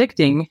more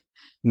addicting.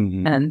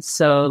 Mhm. And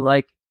so,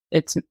 like,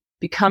 it's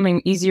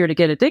becoming easier to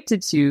get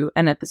addicted to.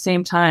 And at the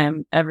same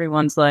time,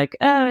 everyone's like,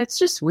 oh, it's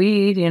just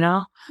weed, you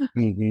know?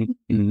 Mhm.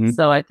 Mhm.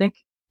 So I think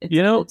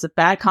You know, it's a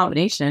bad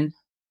combination.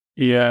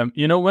 yeah,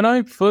 when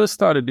I first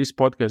started this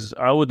podcast,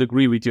 I would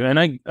agree with you, and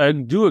I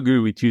do agree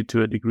with you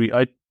to a degree.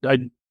 I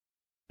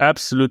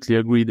absolutely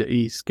agree that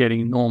it's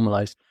getting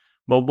normalized.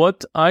 But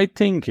what I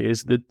think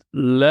is that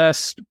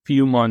last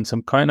few months,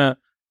 I'm kind of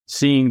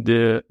seeing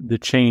the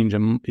change,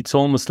 and it's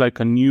almost like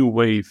a new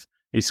wave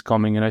is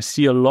coming, and I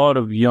see a lot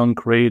of young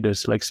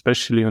creators, like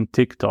especially on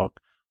TikTok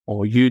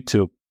or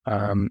YouTube,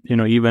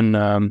 even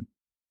on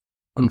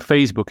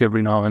Facebook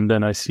every now and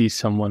then I see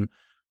someone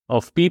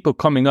of people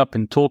coming up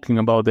and talking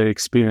about their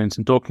experience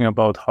and talking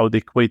about how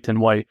they quit and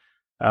why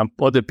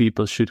other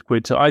people should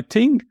quit. So I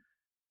think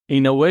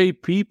in a way,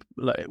 people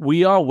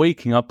we are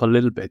waking up a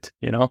little bit,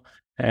 That's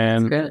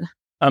and good.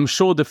 I'm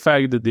sure the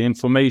fact that the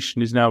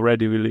information is now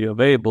readily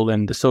available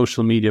and the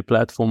social media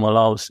platform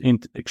allows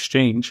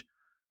exchange.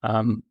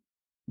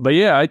 But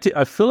yeah,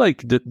 I feel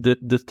like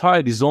the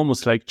tide is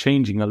almost like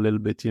changing a little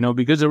bit,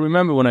 because I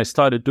remember when I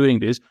started doing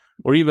this,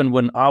 or even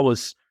when I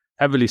was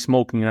heavily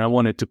smoking and I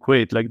wanted to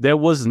quit, like there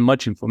wasn't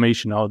much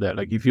information out there.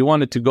 Like if you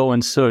wanted to go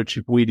and search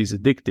if weed is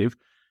addictive,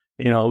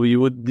 you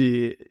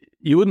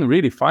wouldn't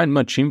really find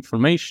much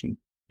information,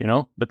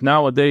 But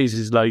nowadays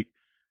it's like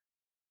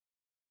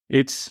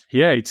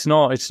it's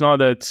not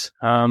that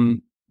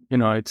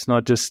it's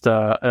not just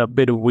a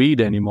bit of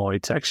weed anymore.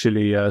 It's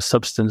actually a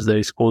substance that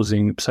is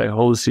causing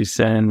psychosis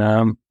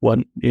and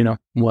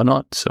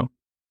whatnot. So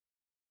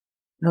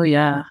Oh,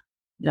 yeah.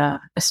 Yeah.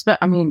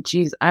 I mean,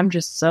 geez, I'm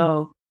just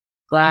so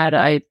glad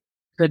I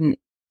couldn't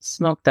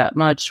smoke that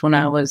much when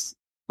I was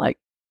like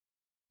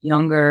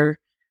younger,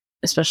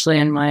 especially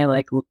in my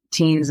like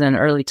teens and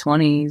early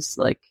 20s.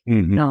 Like,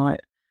 mhm.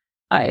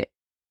 I,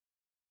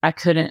 I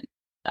couldn't,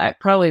 I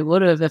probably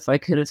would have if I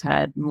could have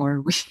had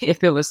more weed,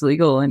 if it was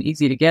legal and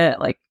easy to get,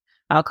 like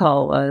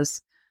alcohol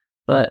was.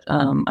 But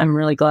I'm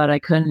really glad I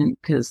couldn't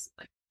because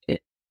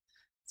it's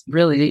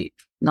really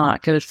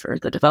not good for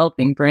the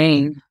developing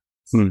brain.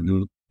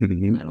 Mhm.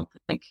 Mhm. I don't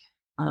think.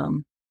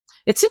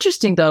 It's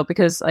interesting though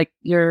because like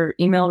your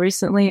email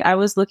recently, I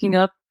was looking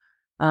up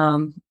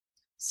um,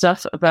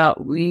 stuff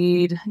about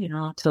weed,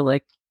 to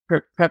like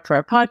prep for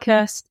our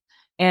podcast,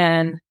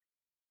 and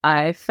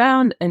I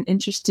found an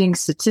interesting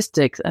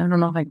statistic. I don't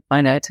know if I can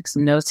find it. I took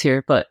some notes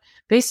here, but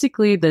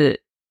basically the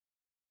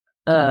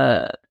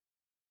uh,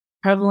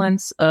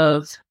 prevalence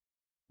of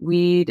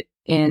weed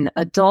in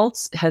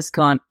adults has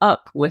gone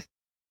up with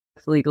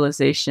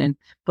legalization,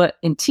 but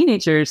in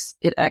teenagers,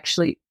 it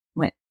actually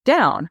went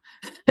down,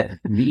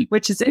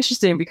 which is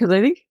interesting because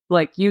I think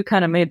like you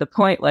kind of made the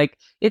point, like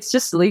it's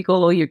just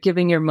legal. You're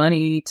giving your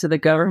money to the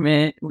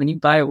government when you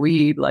buy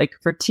weed. Like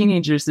for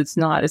teenagers, it's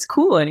not as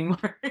cool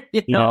anymore.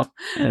 Yeah,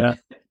 yeah,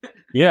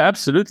 yeah,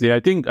 absolutely. I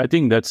think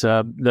that's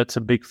a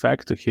big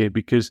factor here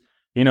because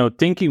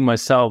thinking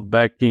myself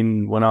back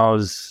in when I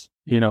was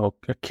a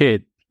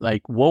kid,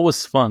 like what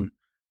was fun,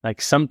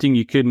 like something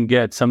you couldn't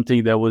get,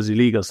 something that was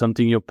illegal,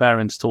 something your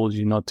parents told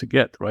you not to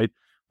get, right?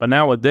 But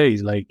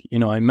nowadays, like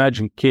I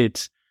imagine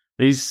kids,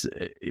 this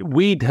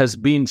weed has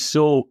been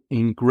so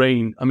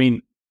ingrained. I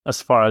mean,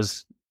 as far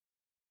as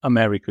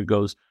America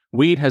goes,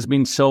 weed has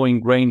been so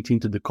ingrained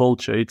into the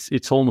culture.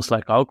 It's almost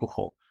like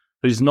alcohol.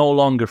 It's no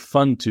longer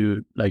fun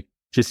to like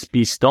just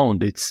be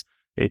stoned. It's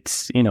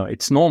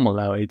normal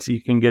now.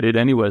 You can get it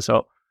anywhere.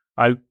 So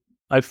I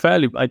I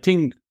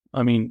think,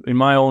 I mean, in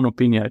my own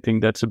opinion, I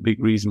think that's a big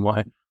reason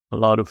why a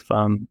lot of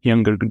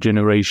younger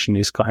generation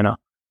is kind of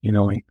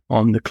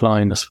on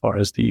decline as far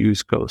as the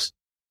use goes.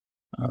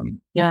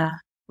 Yeah,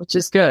 which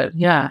is good.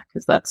 Yeah,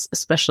 because that's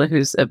especially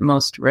who's at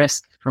most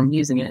risk from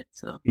using it.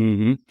 So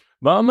Mm-hmm.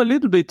 But I'm a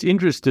little bit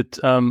interested.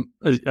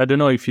 I don't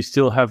know if you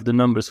still have the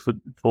numbers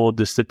for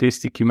the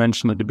statistic you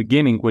mentioned at the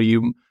beginning, where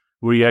you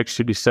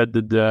actually said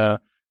that the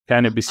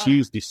cannabis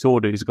use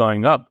disorder is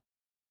going up.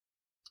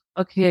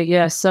 okay,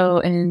 yeah. So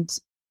and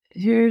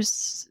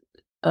here's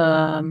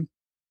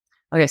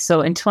okay.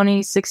 So in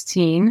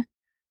 2016.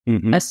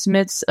 Mm-hmm.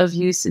 Estimates of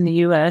use in the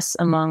U.S.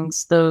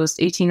 amongst those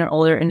 18 or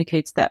older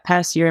indicates that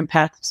past year and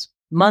past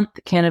month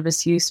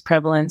cannabis use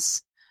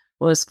prevalence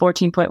was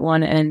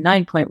 14.1 and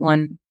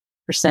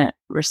 9.1%,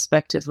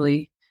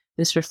 respectively.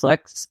 This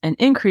reflects an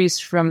increase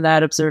from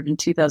that observed in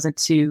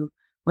 2002,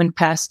 when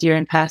past year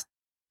and past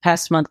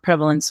month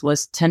prevalence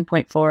was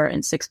 10.4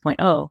 and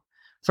 6.0.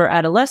 For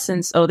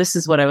adolescents, this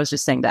is what I was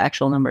just saying, the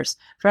actual numbers.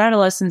 For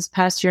adolescents,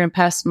 past year and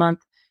past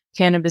month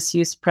cannabis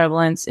use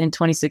prevalence in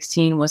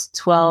 2016 was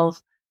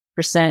 12%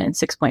 and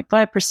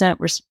 6.5%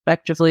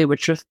 respectively,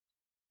 which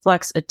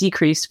reflects a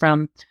decrease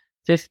from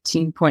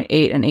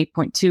 15.8 and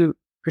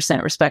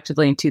 8.2%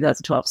 respectively in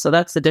 2012. So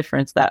that's the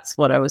difference. That's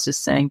what I was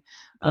just saying.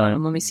 Let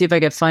me see if I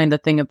can find the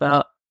thing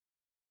about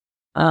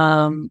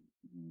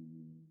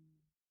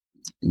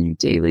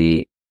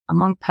daily.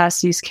 Among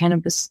past use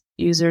cannabis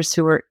users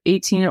who were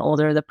 18 and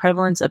older, the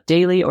prevalence of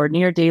daily or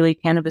near daily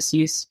cannabis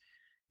use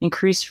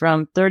increased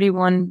from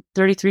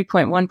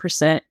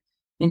 33.1%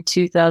 in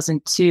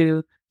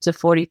 2002 to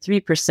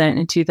 43%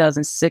 in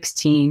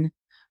 2016,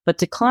 but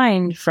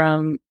declined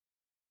from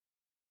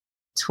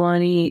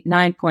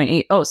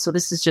 29.8. Oh, so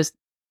this is just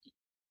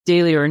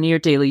daily or near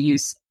daily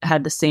use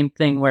had the same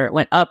thing where it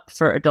went up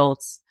for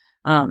adults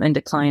and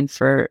declined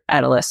for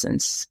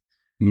adolescents.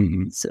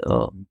 Mm-hmm.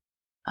 So,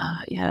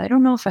 I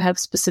don't know if I have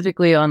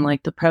specifically on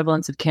like the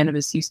prevalence of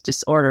cannabis use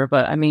disorder,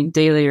 but I mean,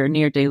 daily or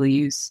near daily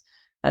use,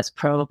 that's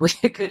probably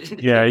a good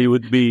indicator. Yeah, it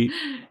would be.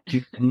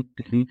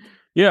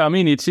 Yeah, I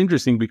mean, it's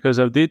interesting because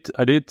I did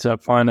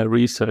find a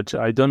research.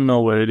 I don't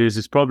know where it is.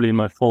 It's probably in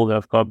my folder.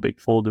 I've got a big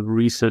folder of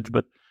research,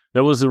 but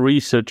there was a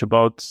research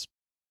about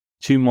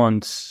 2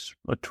 months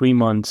or 3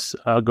 months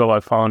ago.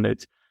 I found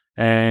it,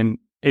 and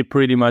it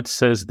pretty much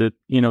says that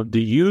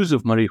the use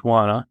of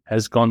marijuana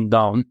has gone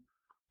down.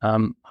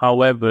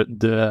 However,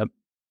 the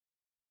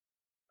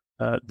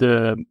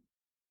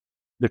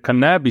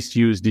cannabis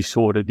use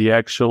disorder, the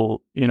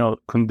actual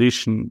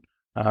condition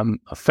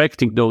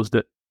affecting those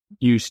that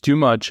use too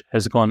much,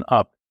 has gone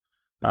up.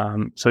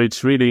 So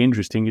it's really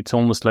interesting. It's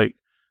almost like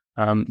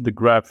the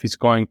graph is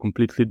going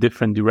completely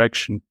different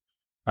direction.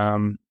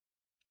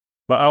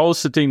 But I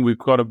also think we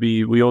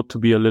ought to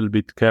be a little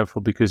bit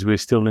careful because we're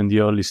still in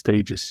the early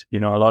stages. A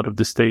lot of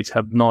the states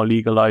have not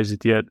legalized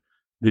it yet.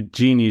 The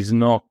genie is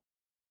not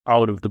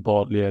out of the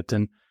bottle yet,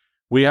 and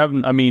we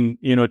haven't. I mean,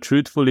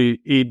 truthfully,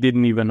 it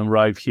didn't even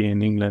arrive here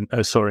in England.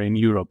 In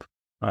Europe,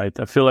 right?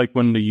 I feel like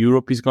when the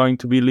Europe is going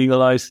to be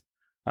legalized,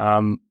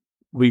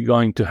 we're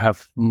going to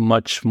have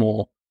much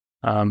more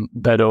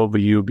better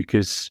overview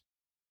because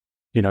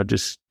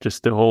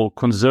just the whole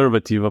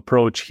conservative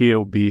approach here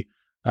will be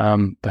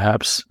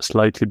perhaps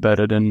slightly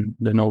better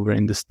than over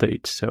in the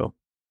States. So,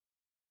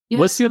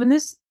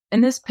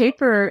 in this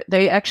paper,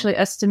 they actually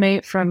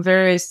estimate from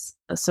various.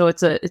 So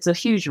it's a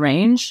huge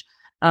range,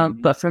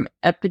 but from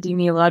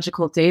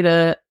epidemiological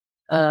data,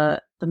 the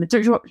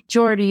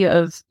majority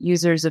of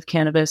users of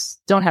cannabis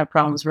don't have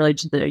problems related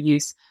to their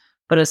use,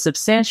 but a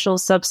substantial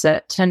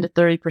subset, 10 to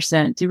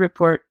 30%, do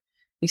report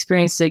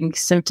experiencing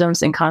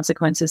symptoms and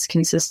consequences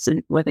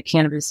consistent with a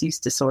cannabis use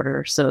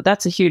disorder. So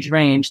that's a huge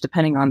range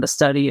depending on the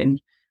study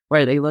and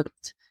where they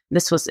looked.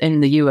 This was in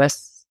the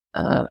U.S.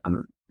 I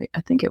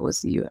think it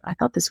was the U.S. I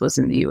thought this was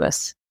in the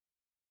U.S.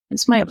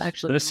 This might have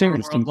actually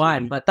been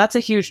worldwide, but that's a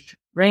huge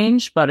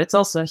range, but it's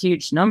also a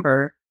huge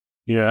number.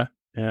 Yeah.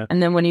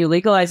 And then when you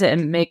legalize it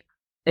and make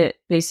it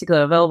basically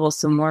available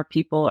so more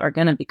people are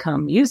going to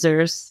become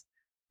users,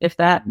 if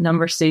that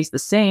number stays the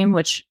same,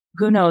 which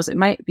who knows, it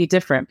might be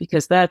different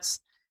because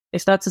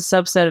if that's a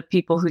subset of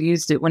people who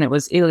used it when it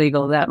was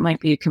illegal, that might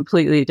be a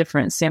completely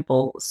different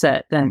sample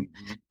set than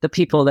the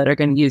people that are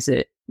going to use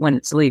it when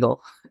it's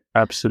legal.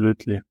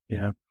 Absolutely.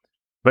 Yeah.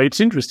 But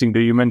it's interesting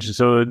that you mentioned,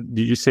 so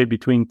did you say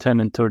between 10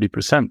 and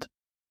 30%?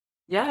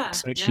 Yeah.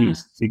 It's actually a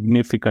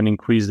significant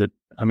increase that,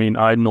 I mean,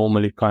 I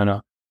normally kind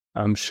of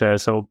share.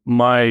 So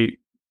my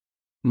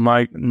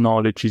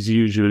knowledge is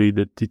usually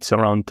that it's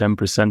around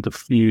 10%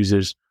 of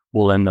users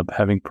will end up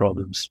having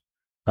problems,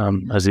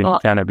 as in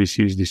cannabis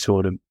use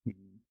disorder.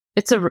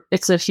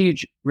 It's a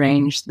huge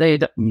range.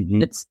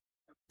 It's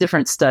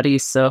different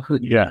studies, so who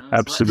knows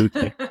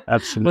absolutely.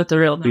 what the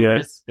real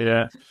numbers.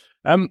 Yeah.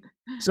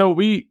 So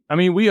we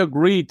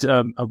agreed.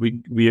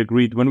 We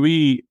agreed when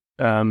we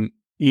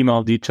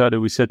emailed each other.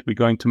 We said we're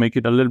going to make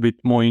it a little bit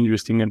more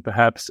interesting and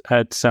perhaps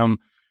add some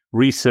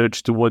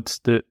research towards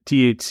the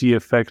THC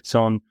effects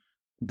on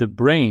the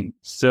brain.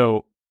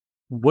 So,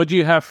 what do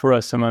you have for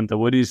us, Samantha?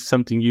 What is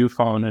something you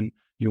found and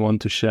you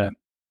want to share?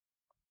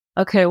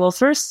 Okay, well,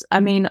 first,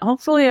 I mean,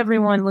 hopefully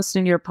everyone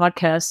listening to your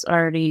podcast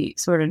already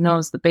sort of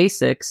knows the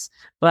basics.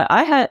 But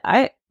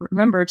I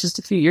remember just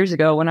a few years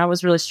ago when I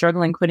was really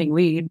struggling quitting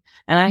weed,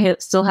 and I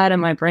still had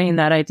in my brain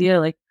that idea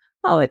like,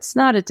 oh, it's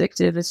not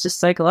addictive, it's just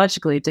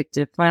psychologically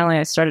addictive. Finally,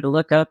 I started to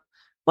look up,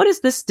 what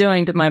is this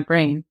doing to my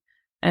brain?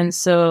 And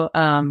so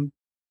the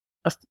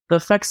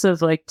effects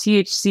of like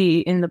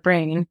THC in the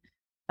brain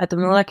at the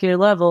molecular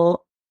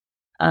level,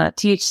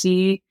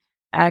 THC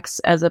acts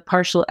as a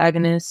partial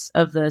agonist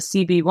of the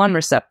CB1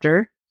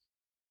 receptor.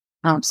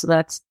 So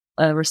that's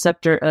a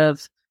receptor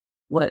of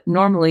what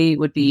normally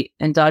would be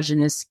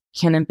endogenous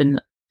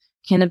cannabinoids.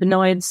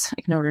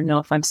 I can never know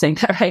if I'm saying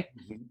that right.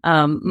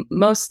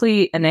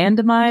 Mostly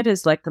anandamide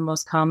is like the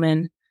most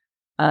common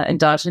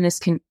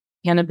endogenous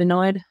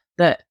cannabinoid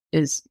that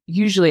is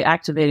usually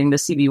activating the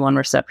CB1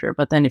 receptor.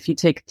 But then if you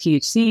take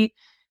THC,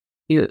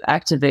 you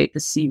activate the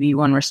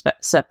CB1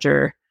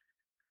 receptor.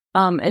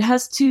 It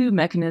has two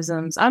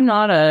mechanisms. I'm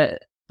not a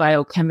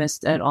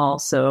biochemist at all,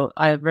 so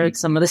I read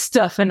some of this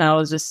stuff and I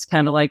was just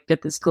kind of like,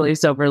 get this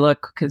glazed over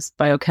look because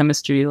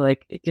biochemistry,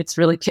 like,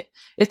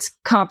 it's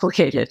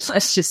complicated,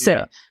 let's just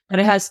say. But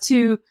it has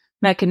two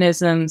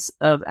mechanisms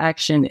of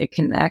action. It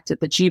can act at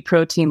the G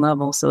protein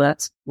level, so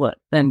that's what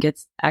then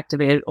gets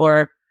activated,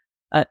 or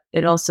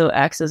it also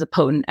acts as a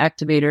potent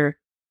activator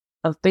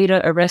of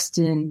beta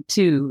arrestin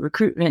 2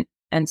 recruitment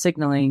and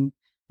signaling.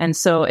 And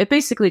so it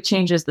basically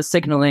changes the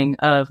signaling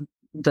of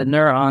the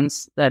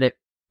neurons that it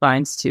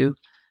binds to.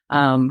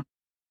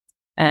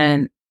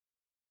 And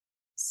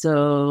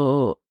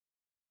so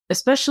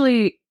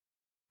especially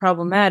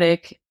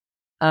problematic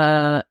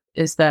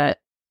is that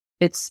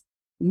it's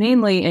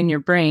mainly in your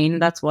brain.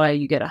 That's why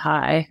you get a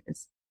high.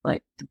 It's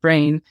like the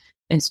brain,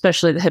 and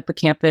especially the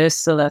hippocampus.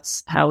 So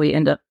that's how we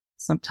end up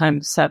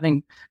sometimes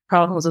having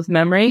problems with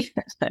memory.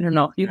 I don't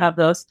know if you have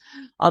those,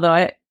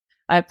 although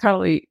I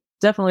probably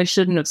definitely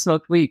shouldn't have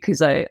smoked weed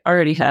because I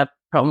already have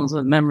problems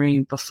with memory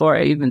before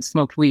I even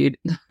smoked weed.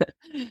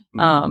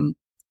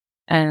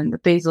 And the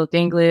basal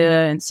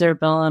ganglia and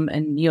cerebellum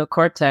and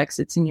neocortex,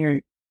 it's in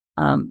your,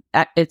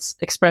 it's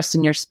expressed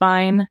in your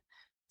spine.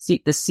 The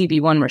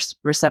CB1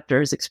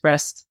 receptor is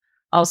expressed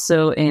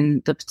also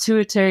in the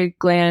pituitary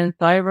gland,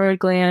 thyroid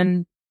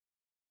gland,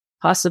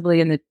 possibly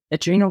in the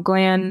adrenal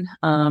gland.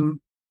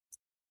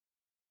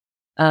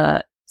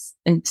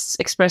 It's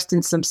expressed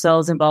in some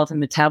cells involved in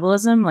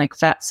metabolism, like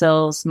fat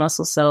cells,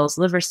 muscle cells,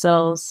 liver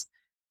cells,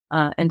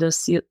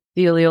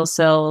 endothelial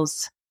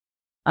cells,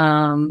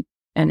 and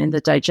in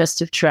the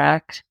digestive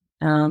tract,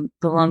 the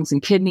lungs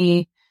and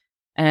kidney,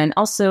 and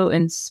also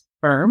in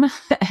sperm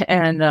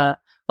and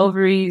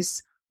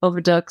ovaries,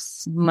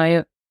 oviducts,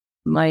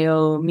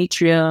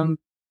 myometrium,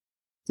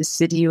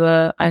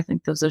 decidua. I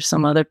think those are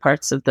some other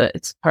parts of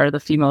it's part of the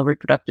female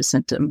reproductive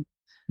system,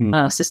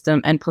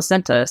 and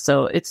placenta.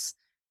 So it's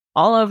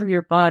all over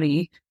your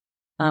body,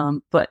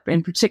 but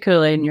in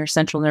particular in your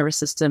central nervous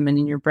system and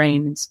in your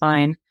brain and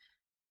spine.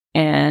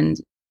 And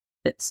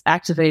it's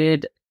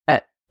activated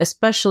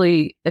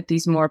especially at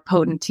these more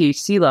potent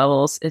THC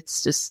levels.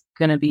 It's just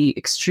going to be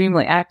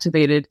extremely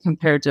activated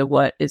compared to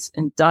what is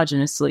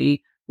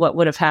endogenously, what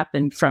would have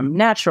happened from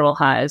natural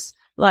highs,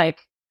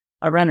 like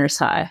a runner's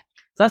high.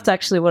 So that's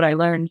actually what I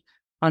learned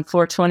on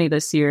 420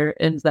 this year,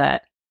 is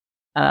that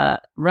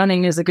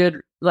running is a good,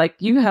 like,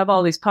 you have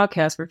all these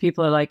podcasts where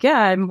people are like, yeah,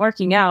 I'm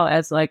working out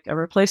as like a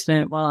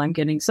replacement while I'm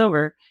getting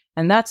sober.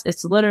 And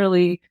it's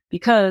literally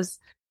because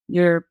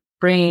your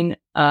brain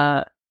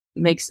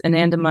makes an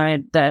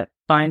anandamide that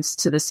binds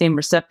to the same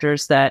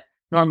receptors that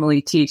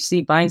normally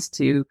THC binds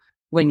to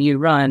when you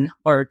run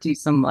or do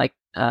some like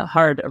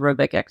hard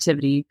aerobic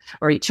activity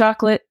or eat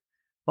chocolate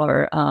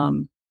or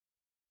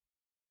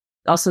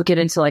also get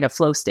into like a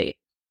flow state.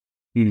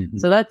 Mm-hmm.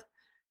 So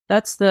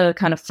that's the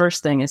kind of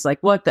first thing, is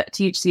like what that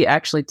THC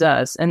actually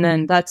does. And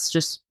then that's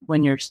just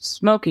when you're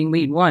smoking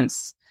weed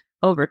once.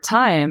 Over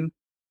time,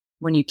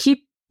 when you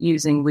keep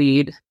using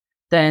weed,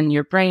 then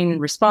your brain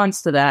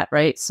responds to that,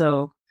 right?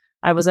 So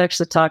I was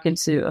actually talking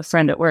to a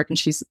friend at work, and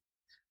she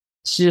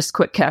just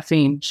quit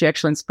caffeine. She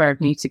actually inspired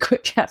me to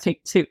quit caffeine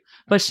too.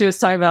 But she was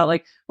talking about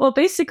like, well,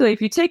 basically,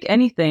 if you take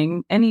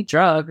anything, any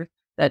drug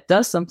that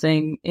does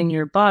something in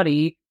your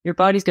body's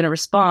going to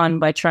respond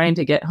by trying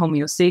to get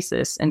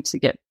homeostasis and to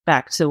get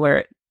back to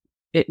where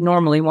it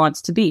normally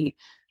wants to be.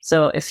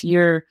 So if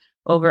you're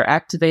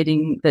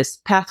overactivating this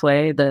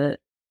pathway, the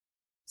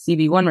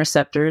CB1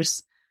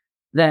 receptors,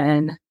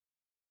 then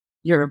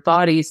your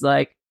body's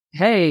like,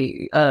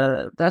 hey,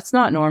 that's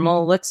not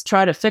normal. Let's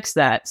try to fix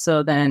that.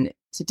 So then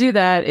to do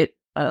that, it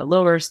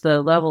lowers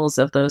the levels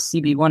of those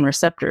CB1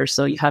 receptors.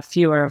 So you have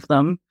fewer of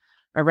them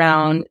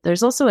around.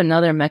 There's also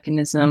another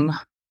mechanism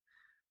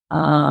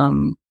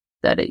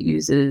that it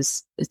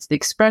uses. It's the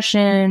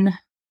expression.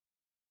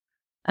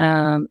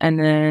 And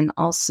then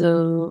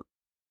also,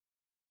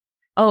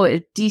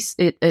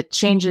 it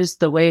changes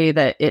the way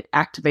that it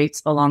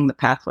activates along the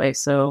pathway.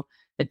 So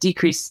a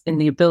decrease in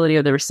the ability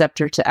of the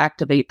receptor to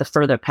activate the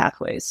further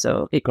pathways.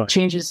 So it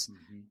changes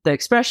the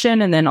expression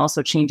and then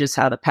also changes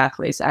how the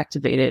pathway is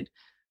activated.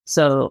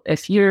 So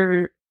if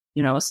you're,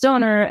 a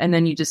stoner and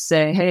then you just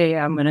say, hey,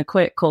 I'm going to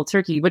quit cold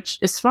turkey, which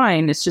is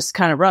fine. It's just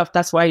kind of rough.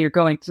 That's why you're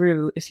going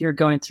through, if you're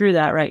going through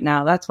that right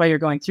now, that's why you're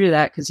going through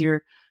that. Because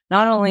you're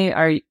not only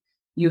are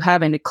you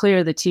having to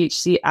clear the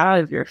THC out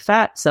of your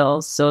fat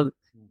cells. So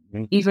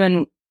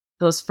even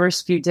those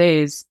first few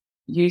days,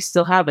 you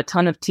still have a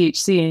ton of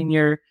THC in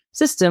your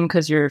system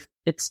because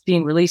it's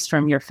being released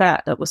from your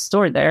fat that was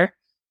stored there.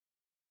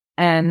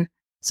 And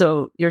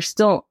so it's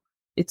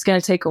going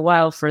to take a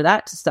while for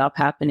that to stop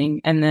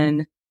happening. And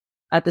then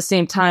at the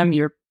same time,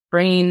 your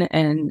brain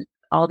and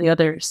all the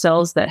other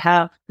cells that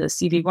have the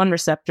CB1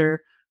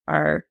 receptor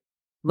are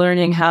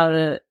learning how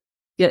to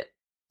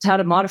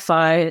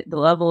modify the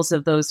levels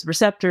of those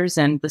receptors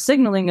and the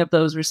signaling of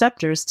those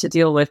receptors to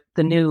deal with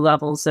the new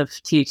levels of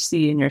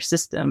THC in your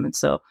system. And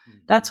so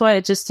that's why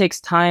it just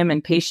takes time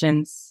and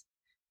patience.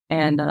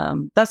 And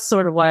that's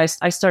sort of why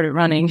I started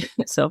running.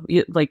 So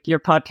like your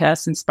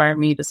podcast inspired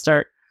me to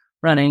start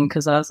running,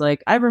 because I was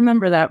like, I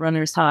remember that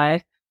runner's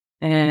high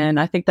and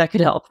I think that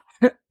could help.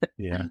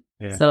 Yeah.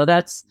 So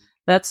that's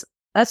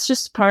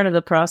just part of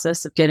the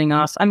process of getting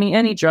off. I mean,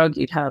 any drug,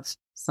 you'd have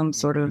some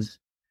sort of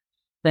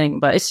thing,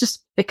 but it's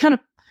just, it kind of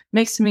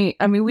makes me,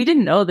 I mean, we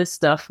didn't know this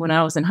stuff when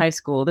I was in high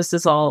school. This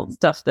is all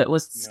stuff that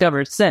was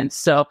discovered since.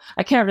 So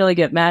I can't really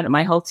get mad at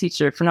my health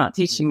teacher for not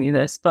teaching me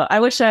this, but I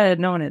wish I had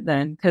known it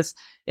then, because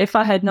if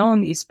I had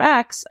known these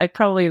facts, I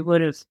probably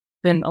would have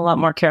been a lot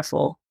more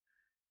careful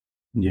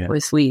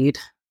with weed.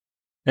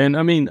 And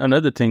I mean,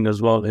 another thing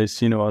as well is,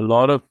 a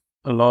lot of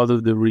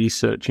the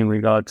research in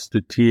regards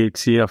to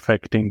THC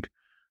affecting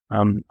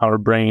our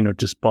brain or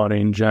just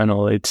body in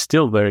general, it's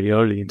still very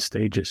early in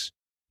stages.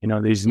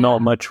 There's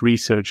not much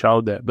research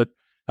out there. But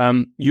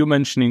you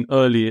mentioning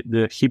earlier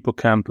the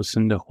hippocampus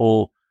and the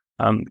whole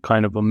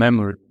kind of a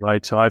memory,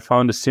 right? So I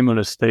found a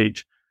similar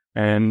stage,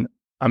 and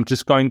I'm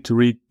just going to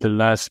read the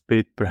last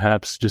bit,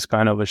 perhaps just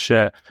kind of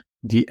share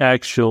the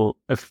actual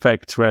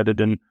effects rather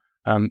than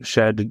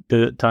share the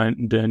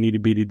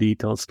nitty-bitty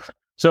details.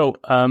 So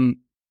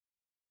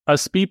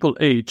as people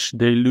age,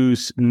 they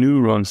lose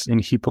neurons in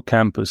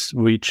hippocampus,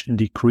 which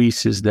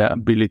decreases their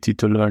ability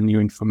to learn new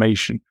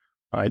information,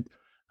 right?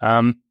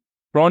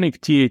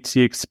 Chronic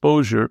THC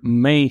exposure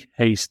may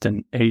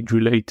hasten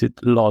age-related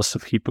loss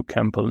of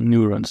hippocampal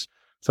neurons.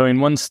 So in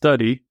one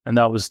study, and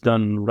that was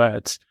done in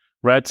rats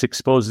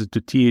exposed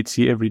to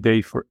THC every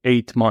day for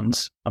 8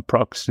 months,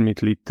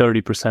 approximately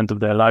 30%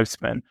 of their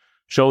lifespan,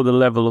 show the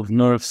level of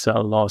nerve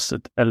cell loss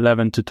at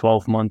 11 to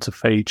 12 months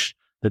of age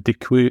that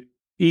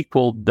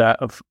equaled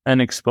that of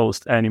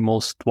unexposed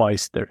animals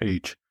twice their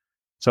age.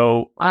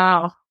 So,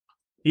 wow.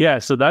 Yeah,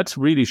 so that's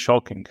really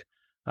shocking.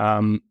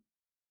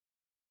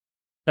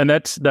 And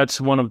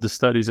that's one of the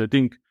studies. I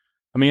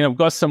mean, I've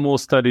got some more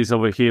studies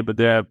over here, but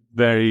they're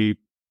very,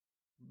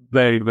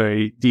 very,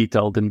 very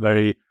detailed and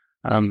very,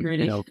 I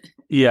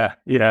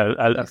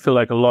feel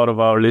like a lot of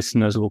our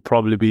listeners will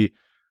probably be,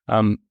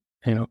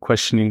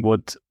 questioning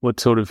what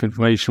sort of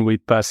information we're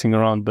passing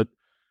around. But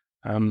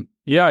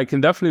I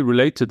can definitely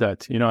relate to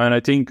that, and I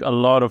think a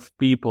lot of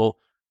people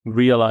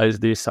realize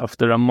this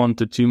after a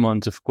month or 2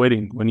 months of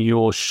quitting, when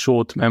you're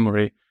short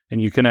memory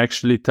and you can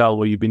actually tell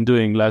what you've been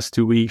doing last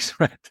 2 weeks,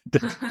 right?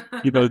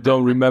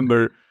 Don't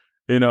remember,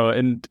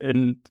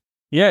 and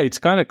it's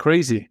kind of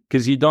crazy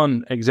because you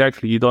don't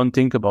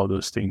think about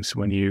those things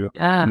when you're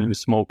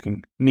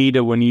smoking.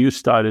 Neither when you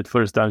started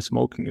first time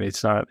smoking,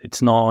 it's not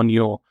on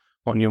your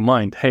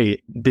mind.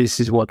 Hey, this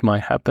is what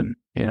might happen,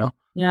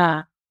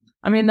 Yeah.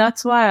 I mean,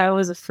 that's why I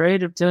was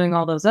afraid of doing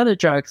all those other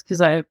drugs,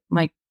 because I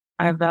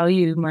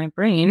value my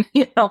brain,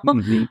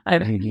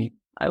 Mm-hmm.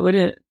 I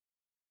wouldn't,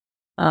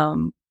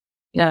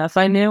 if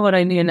I knew what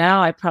I knew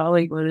now, I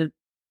probably would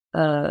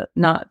have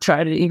not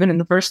tried it even in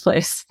the first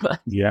place, but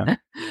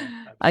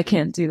I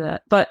can't do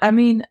that. But I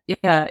mean,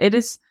 it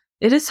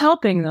is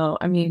helping though.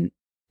 I mean,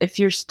 if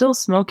you're still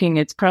smoking,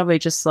 it's probably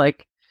just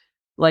like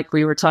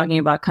we were talking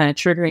about, kind of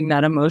triggering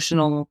that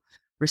emotional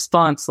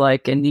response,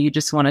 and you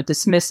just want to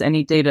dismiss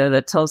any data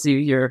that tells you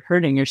you're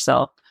hurting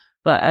yourself.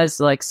 But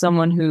as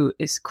someone who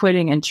is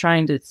quitting and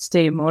trying to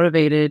stay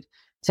motivated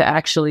to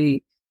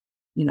actually,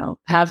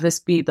 have this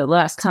be the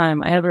last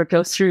time I ever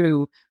go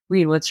through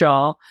weed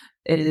withdrawal,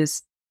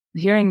 is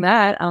hearing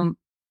that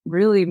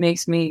really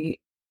makes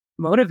me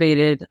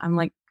motivated. I'm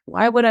like,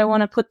 why would I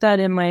want to put that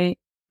in my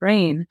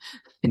brain?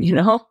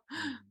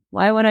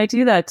 Why would I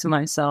do that to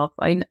myself?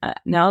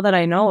 Now that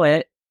I know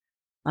it,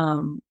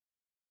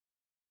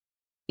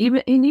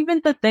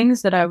 even the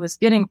things that I was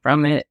getting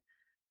from it,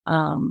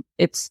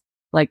 it's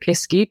like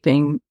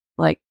escaping.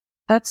 Like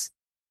that's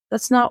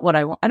not what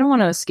I want. I don't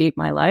want to escape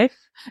my life.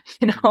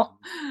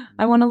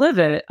 I want to live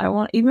it.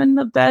 Even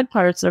the bad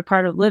parts are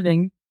part of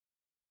living.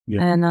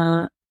 Yeah. And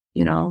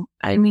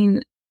I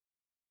mean,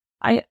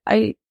 I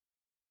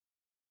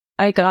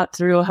got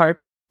through a hard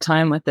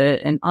time with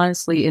it, and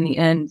honestly, in the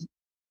end,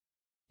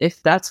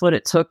 if that's what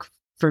it took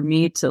for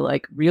me to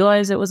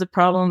realize it was a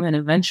problem and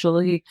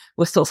eventually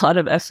with a lot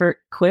of effort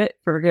quit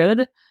for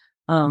good,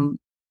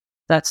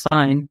 that's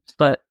fine.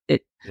 But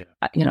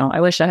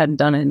I wish I hadn't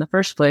done it in the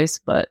first place,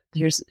 but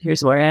here's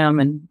where I am,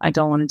 and I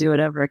don't want to do it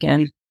ever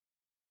again.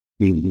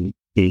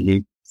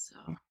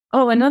 So,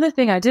 another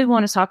thing I did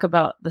want to talk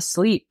about, the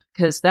sleep,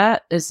 because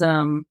that is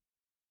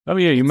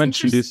you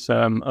mentioned this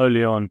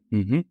early on.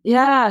 Mm-hmm.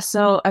 Yeah,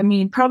 so I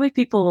mean, probably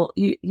people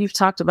you've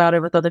talked about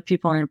it with other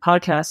people on your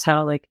podcast,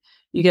 how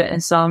you get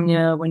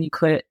insomnia when you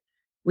quit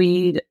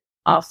weed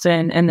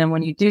often, and then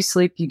when you do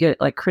sleep, you get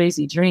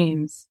crazy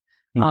dreams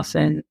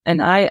often.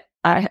 And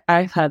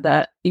I've had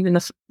that. Even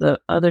the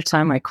other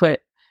time I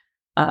quit,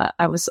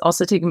 I was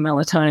also taking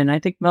melatonin. I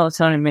think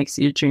melatonin makes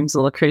your dreams a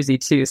little crazy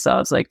too. So I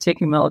was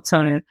taking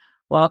melatonin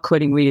while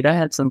quitting weed. I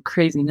had some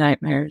crazy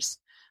nightmares.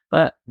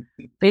 But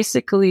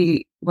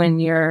basically, when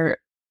you're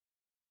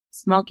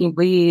smoking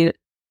weed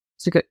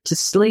to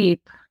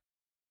sleep,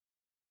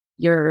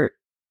 your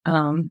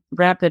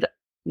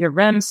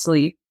REM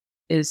sleep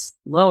is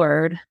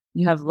lowered.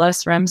 You have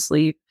less REM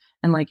sleep,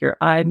 and your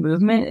eye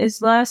movement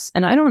is less.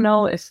 And I don't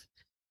know if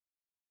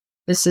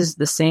this is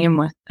the same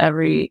with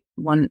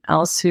everyone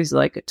else who's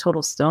a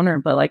total stoner,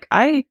 but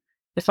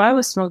if I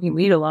was smoking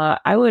weed a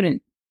lot, I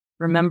wouldn't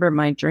remember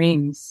my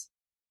dreams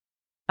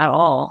at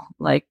all,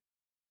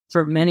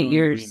 for many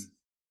years.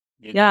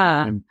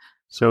 Yeah.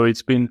 So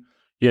it's been,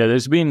 Yeah,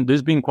 there's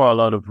been quite a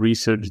lot of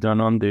research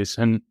done on this,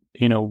 and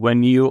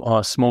when you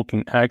are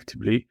smoking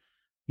actively,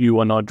 you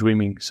are not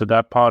dreaming, so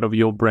that part of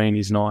your brain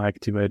is not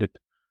activated.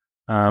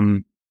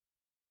 Um,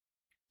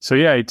 so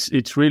yeah,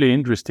 it's really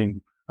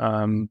interesting,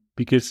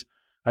 because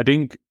I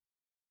think,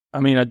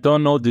 I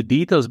don't know the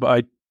details, but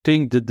I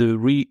think that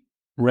the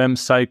REM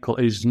cycle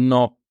is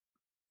not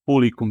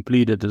fully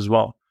completed as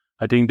well.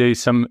 I think there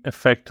is some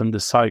effect on the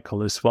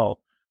cycle as well.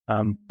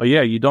 But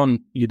yeah, you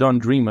don't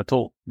dream at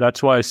all.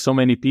 That's why so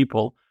many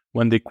people,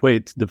 when they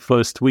quit the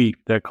first week,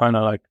 they're kind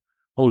of like,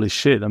 "Holy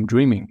shit, I'm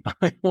dreaming!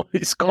 What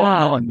is going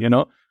on?"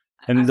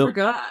 I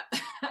forgot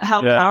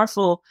how yeah,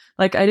 powerful.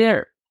 Like I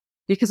didn't,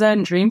 because I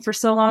hadn't dreamed for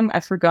so long.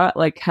 I forgot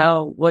like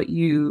how what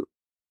you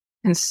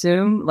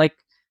consume, like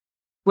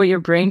what your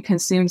brain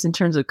consumes in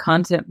terms of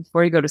content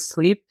before you go to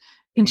sleep,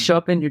 can show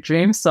up in your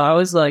dreams. So I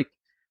was like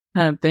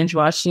kind of binge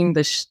watching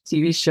the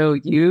TV show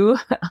You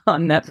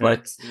on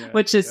Netflix,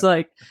 which is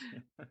like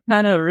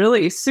kind of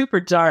really super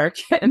dark.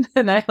 And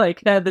then I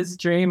like had this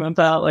dream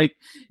about like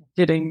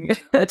getting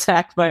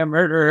attacked by a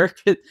murderer.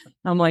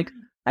 I'm like,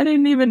 I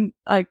hadn't even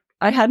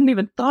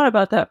thought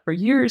about that for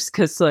years,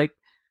 because like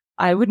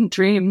I wouldn't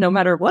dream no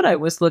matter what I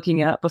was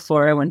looking at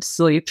before I went to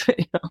sleep.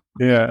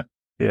 yeah,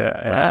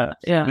 yeah.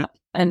 Yeah.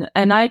 And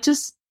I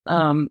just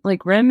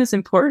like REM is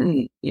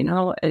important,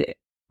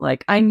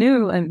 like I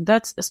knew, and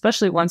that's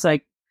especially once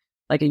I,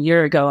 like a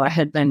year ago, I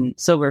had been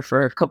sober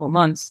for a couple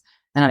months,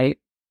 and I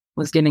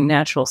was getting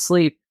natural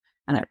sleep,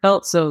 and I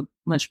felt so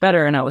much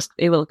better, and I was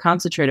able to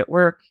concentrate at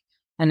work.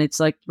 And it's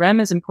like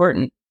REM is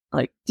important.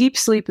 Like deep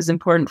sleep is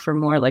important for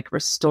more like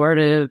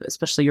restorative,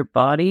 especially your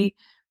body,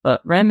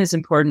 but REM is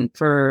important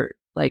for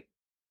like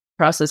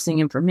processing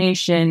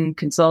information,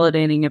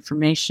 consolidating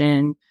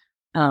information,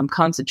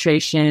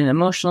 concentration,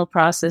 emotional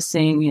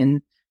processing,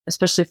 and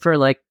especially for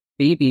like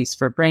babies,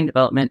 for brain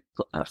development.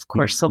 Of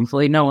course,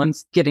 hopefully no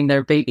one's getting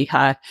their baby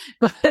high.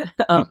 But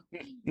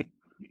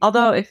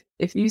although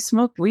if you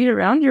smoke weed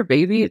around your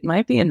baby, it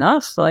might be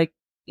enough. Like,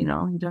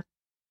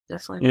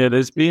 definitely. Yeah,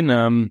 there's been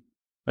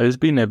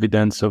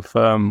evidence of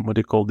what do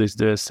you call this?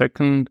 The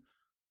second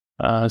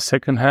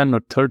hand or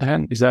third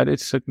hand, is that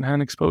it? Second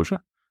hand exposure?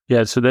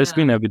 Yeah, so there's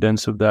been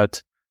evidence of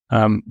that.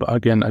 But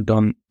again, I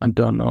don't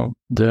know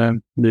the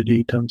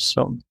details.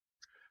 So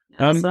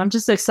So I'm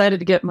just excited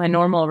to get my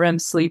normal REM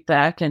sleep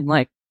back and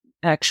like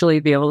actually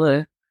be able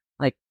to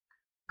like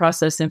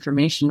process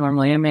information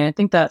normally. I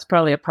think that's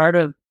probably a part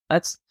of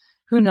that's,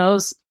 who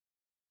knows,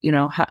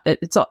 how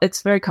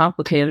it's very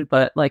complicated,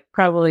 but like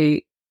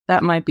probably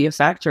that might be a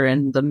factor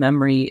in the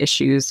memory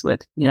issues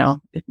with,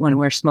 when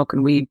we're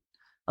smoking weed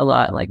a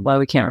lot, like why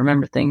we can't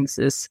remember things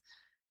is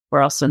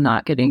we're also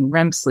not getting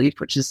REM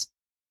sleep, which is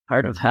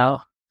part of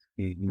how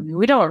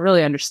we don't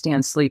really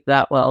understand sleep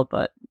that well,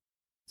 but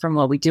from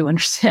what we do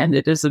understand,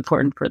 it is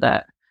important for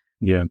that.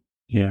 Yeah.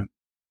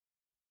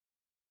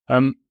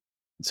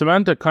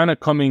 Samantha, kind of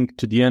coming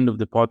to the end of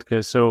the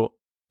podcast, so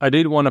I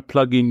did want to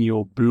plug in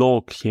your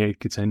blog here,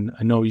 because I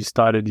know you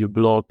started your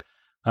blog,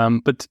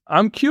 but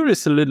I'm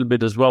curious a little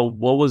bit as well.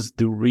 What was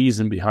the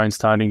reason behind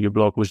starting your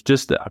blog? Was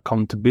just the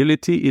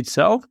accountability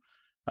itself,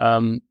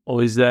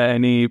 or is there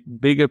any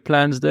bigger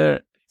plans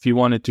there? If you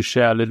wanted to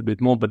share a little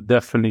bit more, but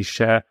definitely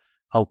share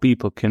how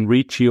people can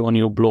reach you on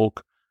your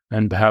blog,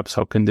 and perhaps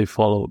how can they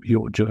follow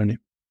your journey?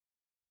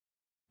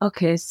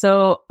 Okay,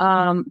 so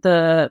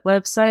the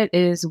website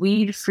is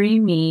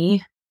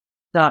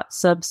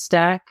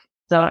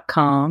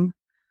weedfreeme.substack.com.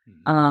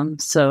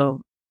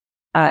 So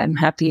I'm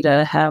happy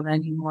to have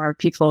any more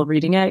people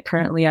reading it.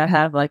 Currently, I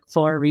have like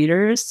 4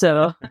 readers.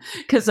 So,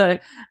 because I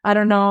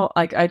don't know,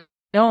 like I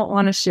don't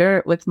want to share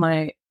it with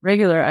my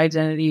regular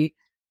identity,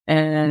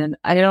 and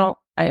I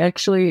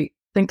actually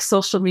think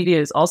social media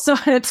is also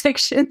an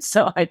addiction.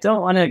 So I don't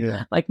want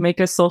to like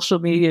make a social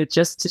media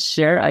just to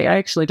share. I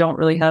actually don't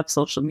really have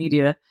social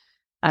media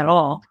at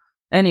all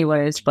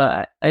anyways,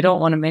 but I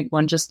don't want to make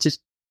one just to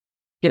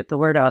get the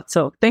word out.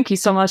 So thank you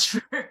so much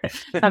for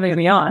having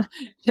me on.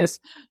 Yes.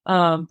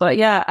 But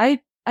yeah, I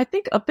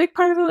think a big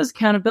part of it was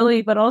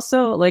accountability, but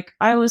also like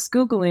I was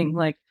Googling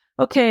like,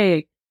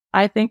 okay,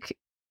 I think,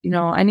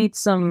 I need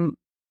to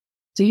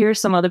hear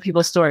some other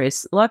people's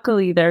stories.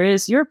 Luckily there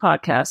is your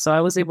podcast. So I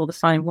was able to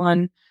find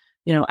one,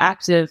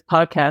 active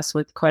podcast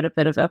with quite a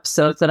bit of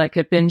episodes that I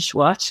could binge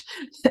watch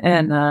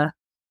and,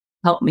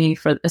 help me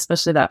for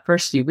especially that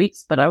first few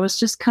weeks. But I was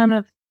just kind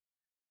of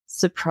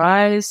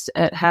surprised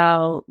at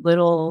how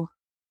little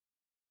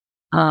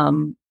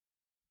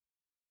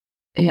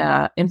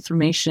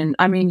information.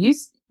 I mean,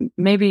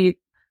 maybe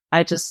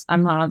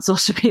I'm not on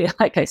social media,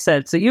 like I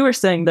said. So you were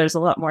saying there's a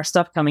lot more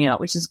stuff coming out,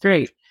 which is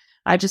great.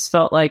 I just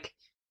felt like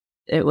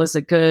it was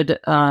a good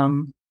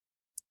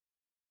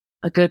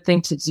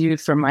thing to do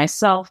for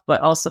myself, but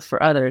also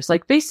for others.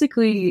 Like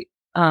basically,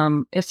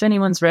 if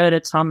anyone's read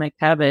Atomic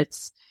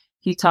Habits,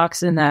 he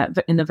talks in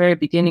the very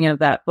beginning of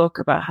that book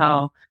about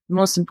how the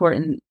most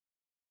important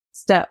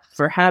step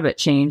for habit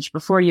change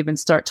before you even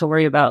start to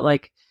worry about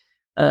like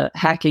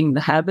hacking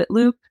the habit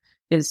loop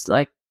is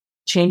like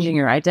changing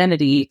your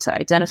identity to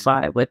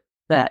identify with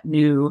that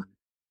new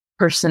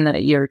person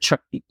that you're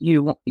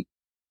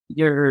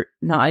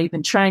not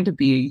even trying to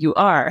be. You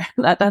are.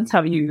 That's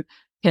how you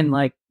can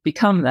like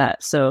become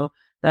that. So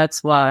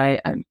that's why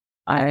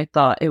I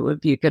thought it would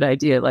be a good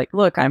idea. Like,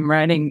 look, I'm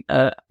writing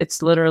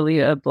it's literally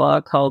a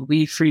blog called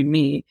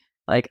WeedFreeMe.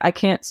 Like, I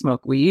can't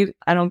smoke weed.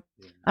 I don't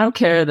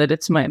care that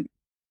it's my,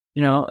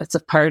 it's a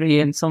party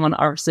and someone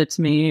offers it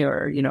to me,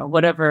 or,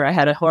 whatever. I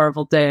had a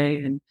horrible day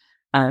and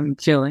I'm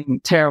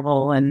feeling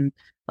terrible. And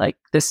like,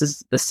 this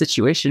is the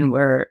situation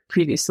where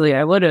previously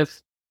I would have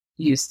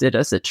used it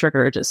as a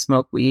trigger to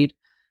smoke weed.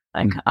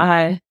 Like,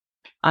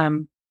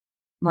 I'm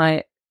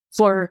my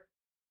 4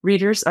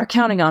 readers are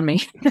counting on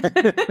me.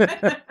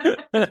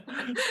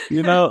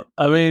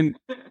 I mean,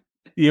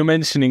 you're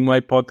mentioning my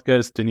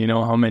podcast and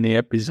how many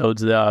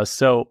episodes there are.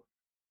 So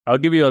I'll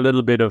give you a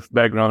little bit of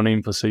background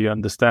info so you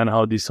understand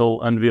how this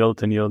all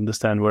unveiled and you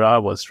understand where I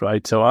was,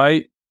 right? So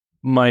I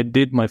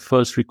did my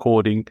first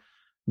recording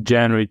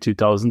January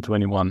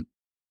 2021.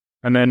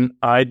 And then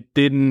I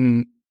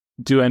didn't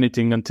do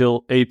anything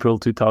until April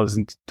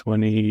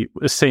 2020,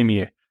 same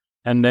year.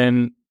 And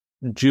then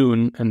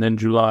June, and then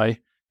July.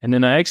 And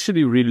then I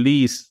actually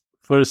released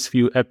first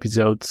few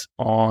episodes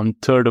on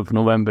 3rd of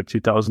November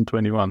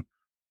 2021.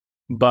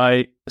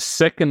 By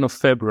 2nd of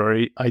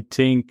February, I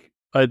think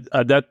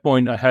at that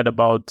point I had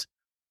about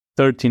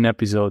 13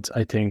 episodes,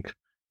 I think,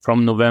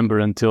 from November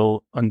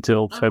until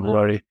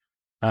February.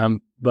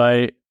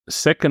 By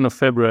 2nd of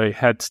February, I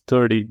had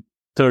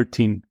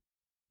 13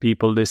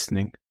 people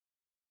listening.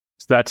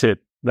 So that's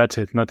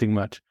it, nothing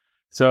much.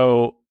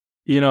 So,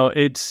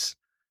 it's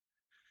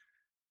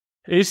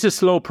a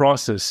slow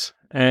process.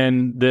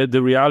 And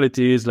the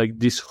reality is, like,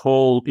 this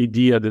whole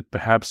idea that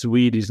perhaps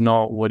weed is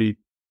not what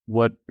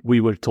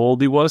we were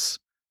told it was,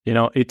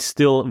 it's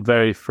still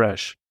very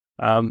fresh.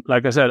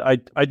 Like I said,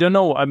 I don't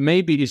know,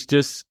 maybe it's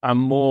just I'm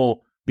more,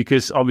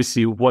 because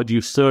obviously what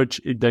you search,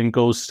 it then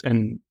goes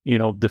and,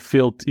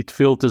 it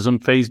filters on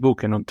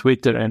Facebook and on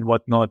Twitter and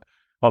whatnot.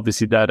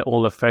 Obviously that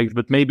all affects,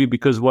 but maybe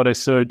because what I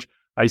search,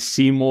 I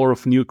see more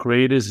of new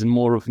creators and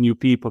more of new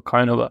people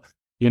kind of,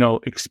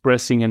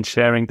 expressing and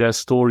sharing their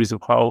stories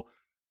of how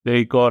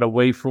they got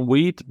away from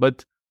weed.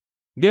 But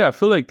yeah, I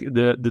feel like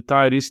the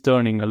tide is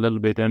turning a little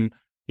bit. And,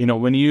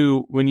 when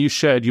you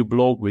shared your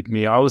blog with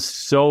me, I was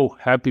so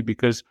happy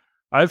because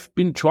I've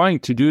been trying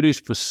to do this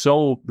for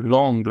so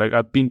long. Like,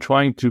 I've been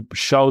trying to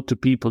shout to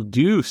people,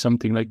 do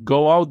something, like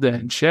go out there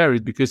and share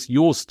it, because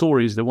your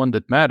story is the one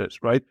that matters,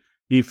 right?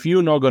 If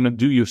you're not going to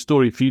do your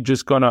story, if you're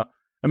just going to,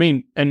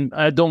 and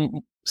I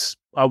don't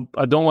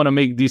want to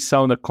make this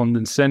sound a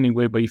condescending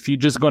way, but if you're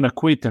just going to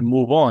quit and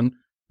move on,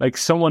 like,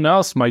 someone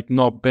else might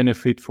not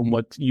benefit from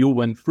what you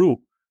went through,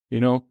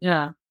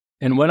 Yeah.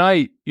 And when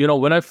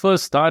I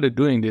first started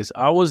doing this,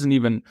 I wasn't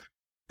even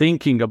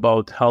thinking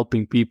about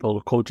helping people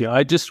or coaching.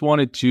 I just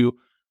wanted to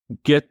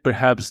get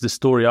perhaps the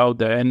story out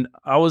there. And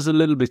I was a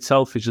little bit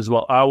selfish as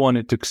well. I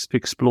wanted to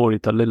explore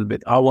it a little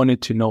bit. I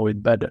wanted to know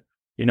it better,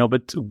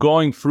 but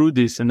going through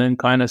this and then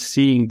kind of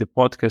seeing the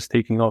podcast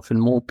taking off and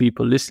more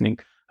people listening,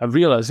 I've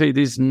realized, hey,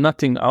 there's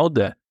nothing out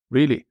there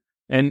really.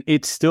 And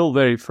it's still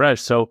very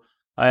fresh. So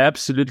I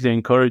absolutely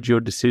encourage your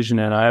decision.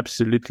 And I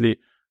absolutely,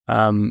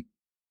 I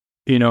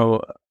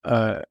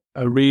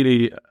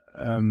really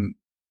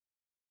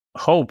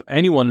hope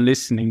anyone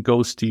listening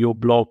goes to your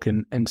blog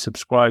and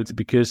subscribes,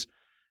 because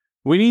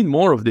we need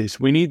more of this.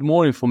 We need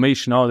more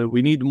information out there.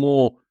 We need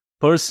more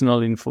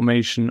personal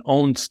information,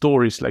 own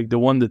stories, like the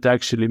one that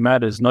actually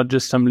matters, not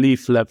just some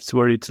leaflets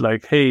where it's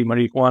like, hey,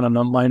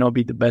 marijuana might not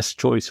be the best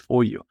choice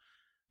for you.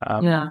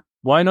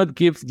 Why not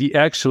give the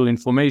actual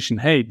information?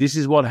 Hey, this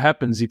is what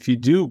happens if you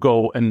do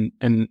go and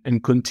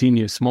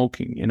continue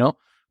smoking,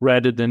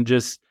 rather than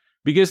just,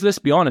 because let's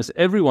be honest,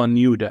 everyone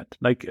knew that.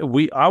 Like,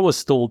 I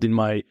was told in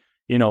my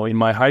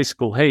high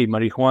school, hey,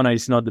 marijuana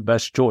is not the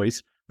best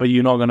choice, but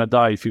you're not going to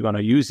die if you're going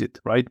to use it,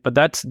 right? But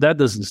that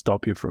doesn't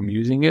stop you from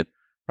using it,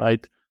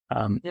 right?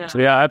 So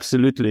yeah,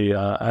 absolutely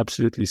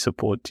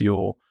support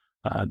your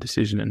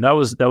decision. And that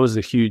was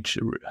a huge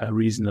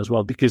reason as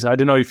well, because I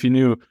don't know if you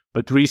knew,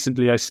 but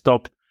recently I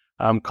stopped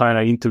kind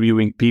of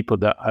interviewing people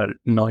that are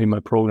not in my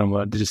program,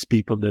 or just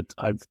people that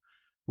I've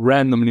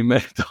randomly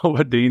met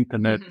over the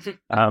internet.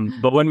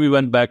 But when we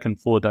went back and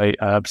forth, I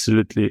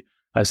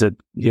said,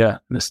 yeah,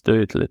 let's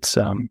do it. Let's,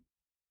 yeah.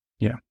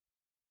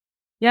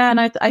 Yeah. And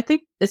I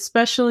think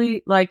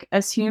especially like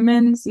as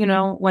humans,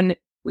 when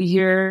we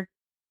hear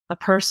a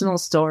personal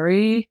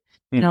story,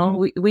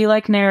 we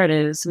like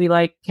narratives. We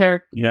like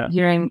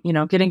hearing,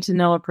 getting to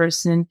know a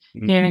person,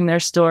 hearing their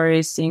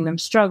stories, seeing them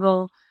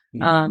struggle.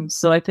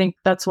 So I think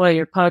that's why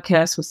your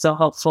podcast was so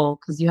helpful,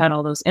 because you had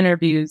all those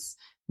interviews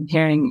and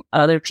hearing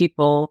other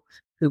people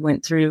who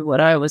went through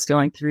what I was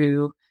going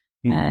through.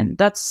 And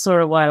that's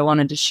sort of why I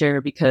wanted to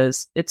share,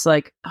 because it's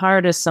like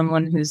hard as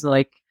someone who's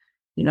like,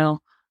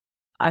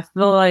 I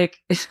feel like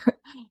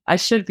I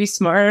should be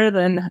smarter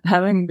than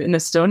having been a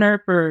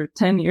stoner for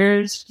 10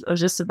 years or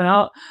just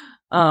about.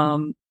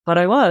 But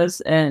I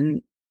was,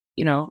 and,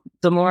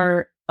 the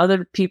more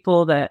other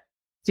people that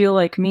feel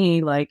like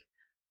me, like,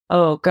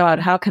 oh God,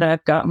 how could I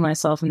have gotten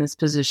myself in this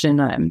position?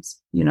 For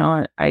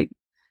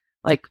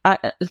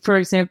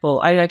example,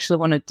 I actually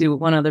want to do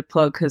one other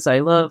plug because I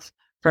love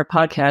for a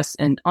podcast.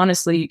 And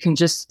honestly, you can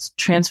just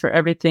transfer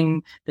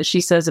everything that she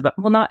says about,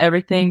 well, not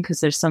everything, because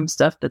there's some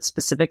stuff that's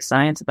specific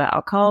science about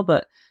alcohol,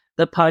 but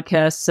the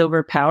podcast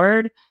Sober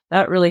Powered,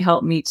 that really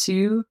helped me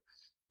too.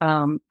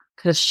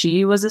 Because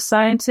she was a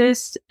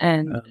scientist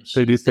and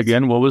say this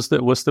again. What's the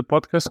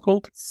podcast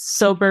called?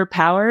 Sober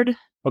Powered.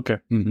 Okay.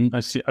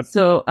 I see.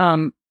 So,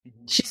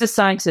 she's a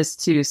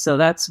scientist too. So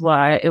that's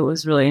why it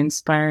was really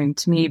inspiring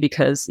to me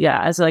because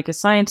as like a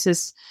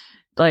scientist,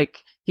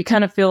 like you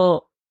kind of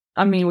feel,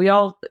 I mean,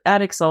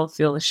 addicts all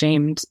feel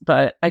ashamed,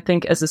 but I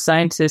think as a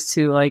scientist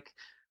who I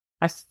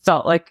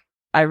felt like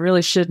I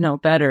really should know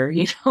better,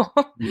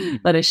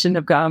 that I shouldn't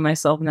have gotten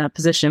myself in that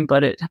position,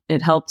 but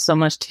it helped so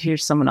much to hear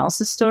someone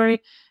else's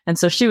story. And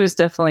so she was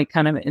definitely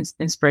kind of an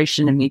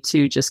inspiration to me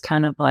too, just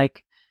kind of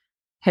like,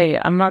 hey,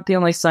 I'm not the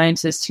only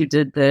scientist who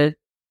did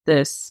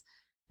this.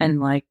 And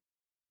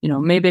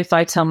maybe if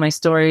I tell my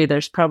story,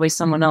 there's probably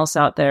someone else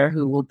out there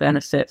who will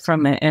benefit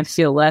from it and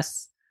feel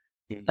less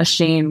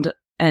ashamed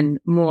and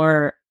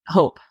more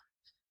hope.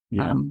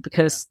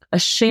 Because a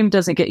shame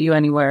doesn't get you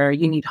anywhere.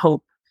 You need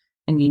hope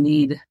and you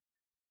need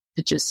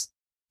to just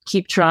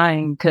keep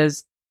trying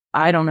because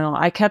I don't know.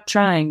 I kept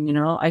trying,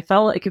 I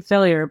felt like a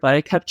failure, but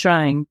I kept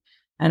trying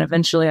and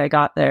eventually I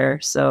got there.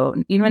 So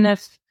even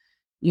if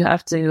you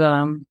have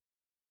to,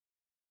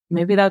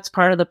 maybe that's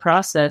part of the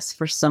process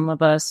for some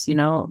of us,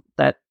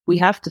 that we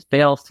have to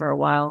fail for a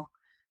while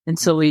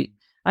until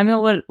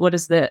what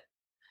is that?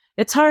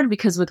 It's hard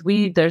because with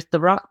weed, there's the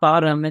rock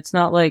bottom. It's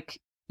not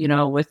like,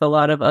 with a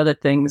lot of other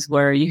things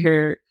where you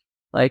hear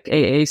like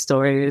AA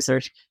stories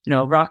or,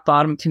 rock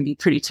bottom can be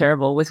pretty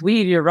terrible. With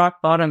weed, your rock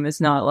bottom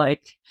is not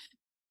like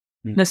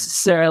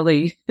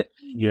necessarily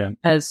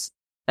as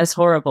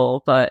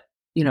horrible, but,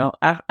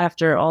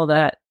 after all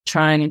that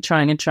trying and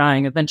trying and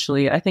trying,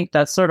 eventually, I think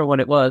that's sort of what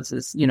it was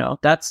is,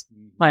 that's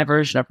my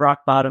version of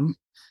rock bottom.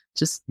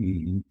 Just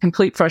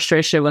complete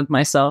frustration with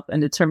myself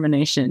and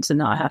determination to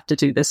not have to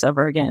do this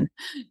ever again.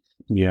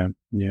 Yeah,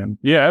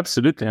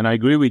 absolutely. And I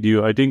agree with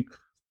you. I think,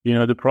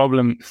 the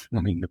problem,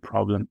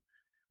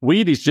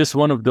 weed is just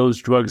one of those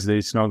drugs that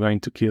it's not going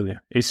to kill you.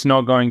 It's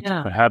not going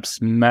to perhaps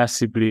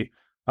massively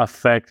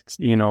affect,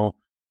 your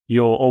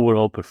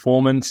overall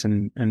performance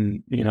and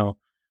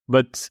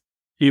but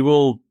it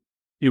will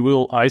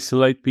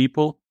isolate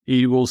people.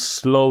 It will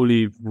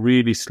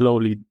really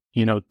slowly,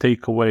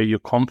 take away your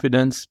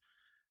confidence.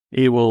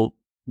 It will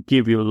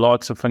give you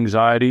lots of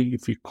anxiety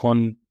if you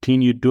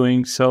continue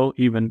doing so,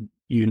 even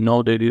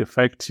that it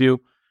affects you.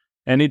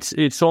 And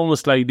it's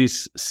almost like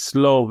this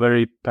slow,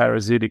 very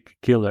parasitic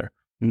killer.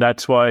 And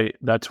that's why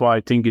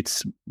I think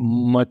it's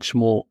much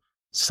more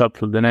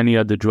subtle than any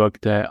other drug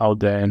out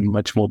there and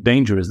much more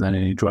dangerous than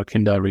any drug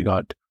in that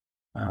regard.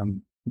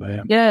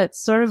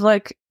 It's sort of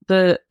like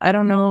I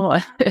don't know.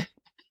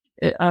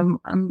 I'm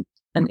an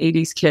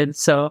 80s kid,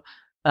 so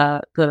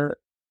the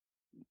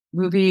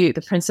movie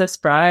The Princess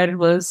Bride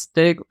was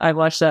big. I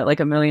watched that like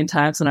a million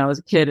times when I was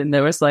a kid, and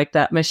there was like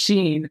that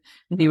machine,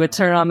 and you would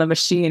turn on the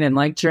machine and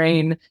like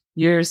drain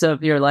years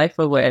of your life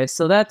away.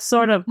 So that's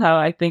sort of how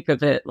I think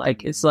of it.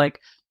 Like, it's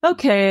like,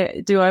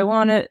 okay, do I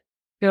want to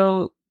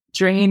go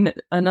drain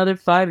another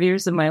 5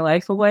 years of my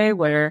life away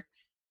where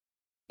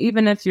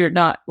even if you're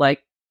not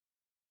like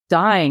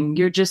dying,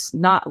 you're just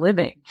not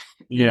living,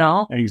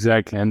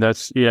 exactly. And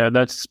that's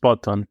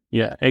spot on.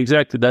 Yeah,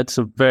 exactly. That's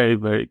a very,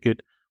 very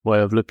good way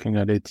of looking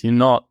at it. You're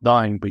not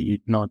dying, but you're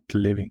not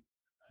living.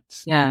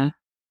 And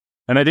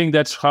I think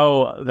that's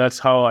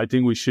how I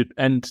think we should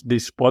end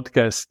this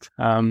podcast.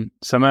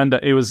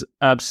 Samantha, it was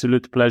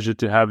absolute pleasure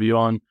to have you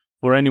on.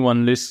 For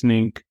anyone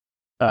listening,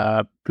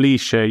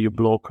 please share your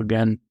blog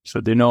again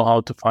so they know how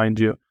to find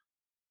you.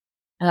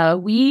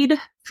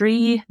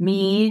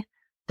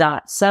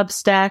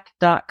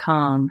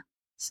 WeedFreeMe.substack.com.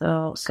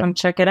 So come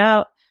check it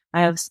out.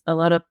 I have a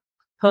lot of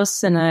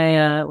posts and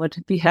I would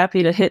be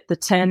happy to hit the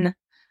 10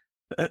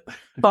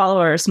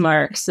 followers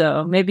mark.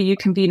 So maybe you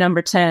can be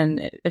number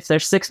 10 if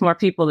there's 6 more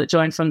people that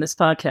join from this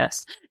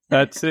podcast.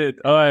 That's it.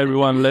 All right,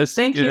 everyone.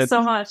 Thank you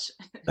so much.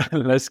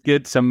 Let's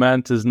get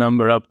Samantha's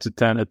number up to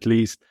 10 at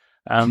least.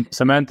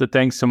 Samantha,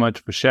 thanks so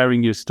much for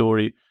sharing your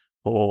story,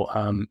 for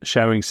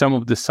sharing some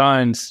of the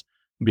science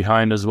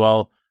behind as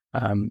well.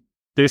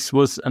 This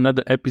was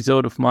another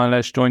episode of My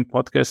Last Joint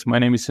podcast. My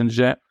name is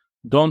Sanjay.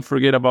 Don't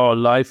forget about our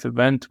live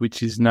event,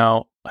 which is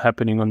now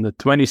happening on the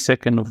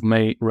 22nd of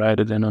May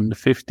rather than on the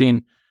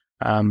 15th.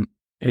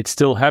 It's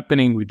still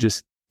happening. We're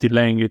just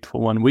delaying it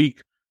for 1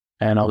 week.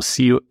 And I'll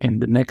see you in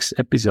the next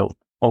episode.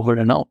 Over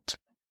and out.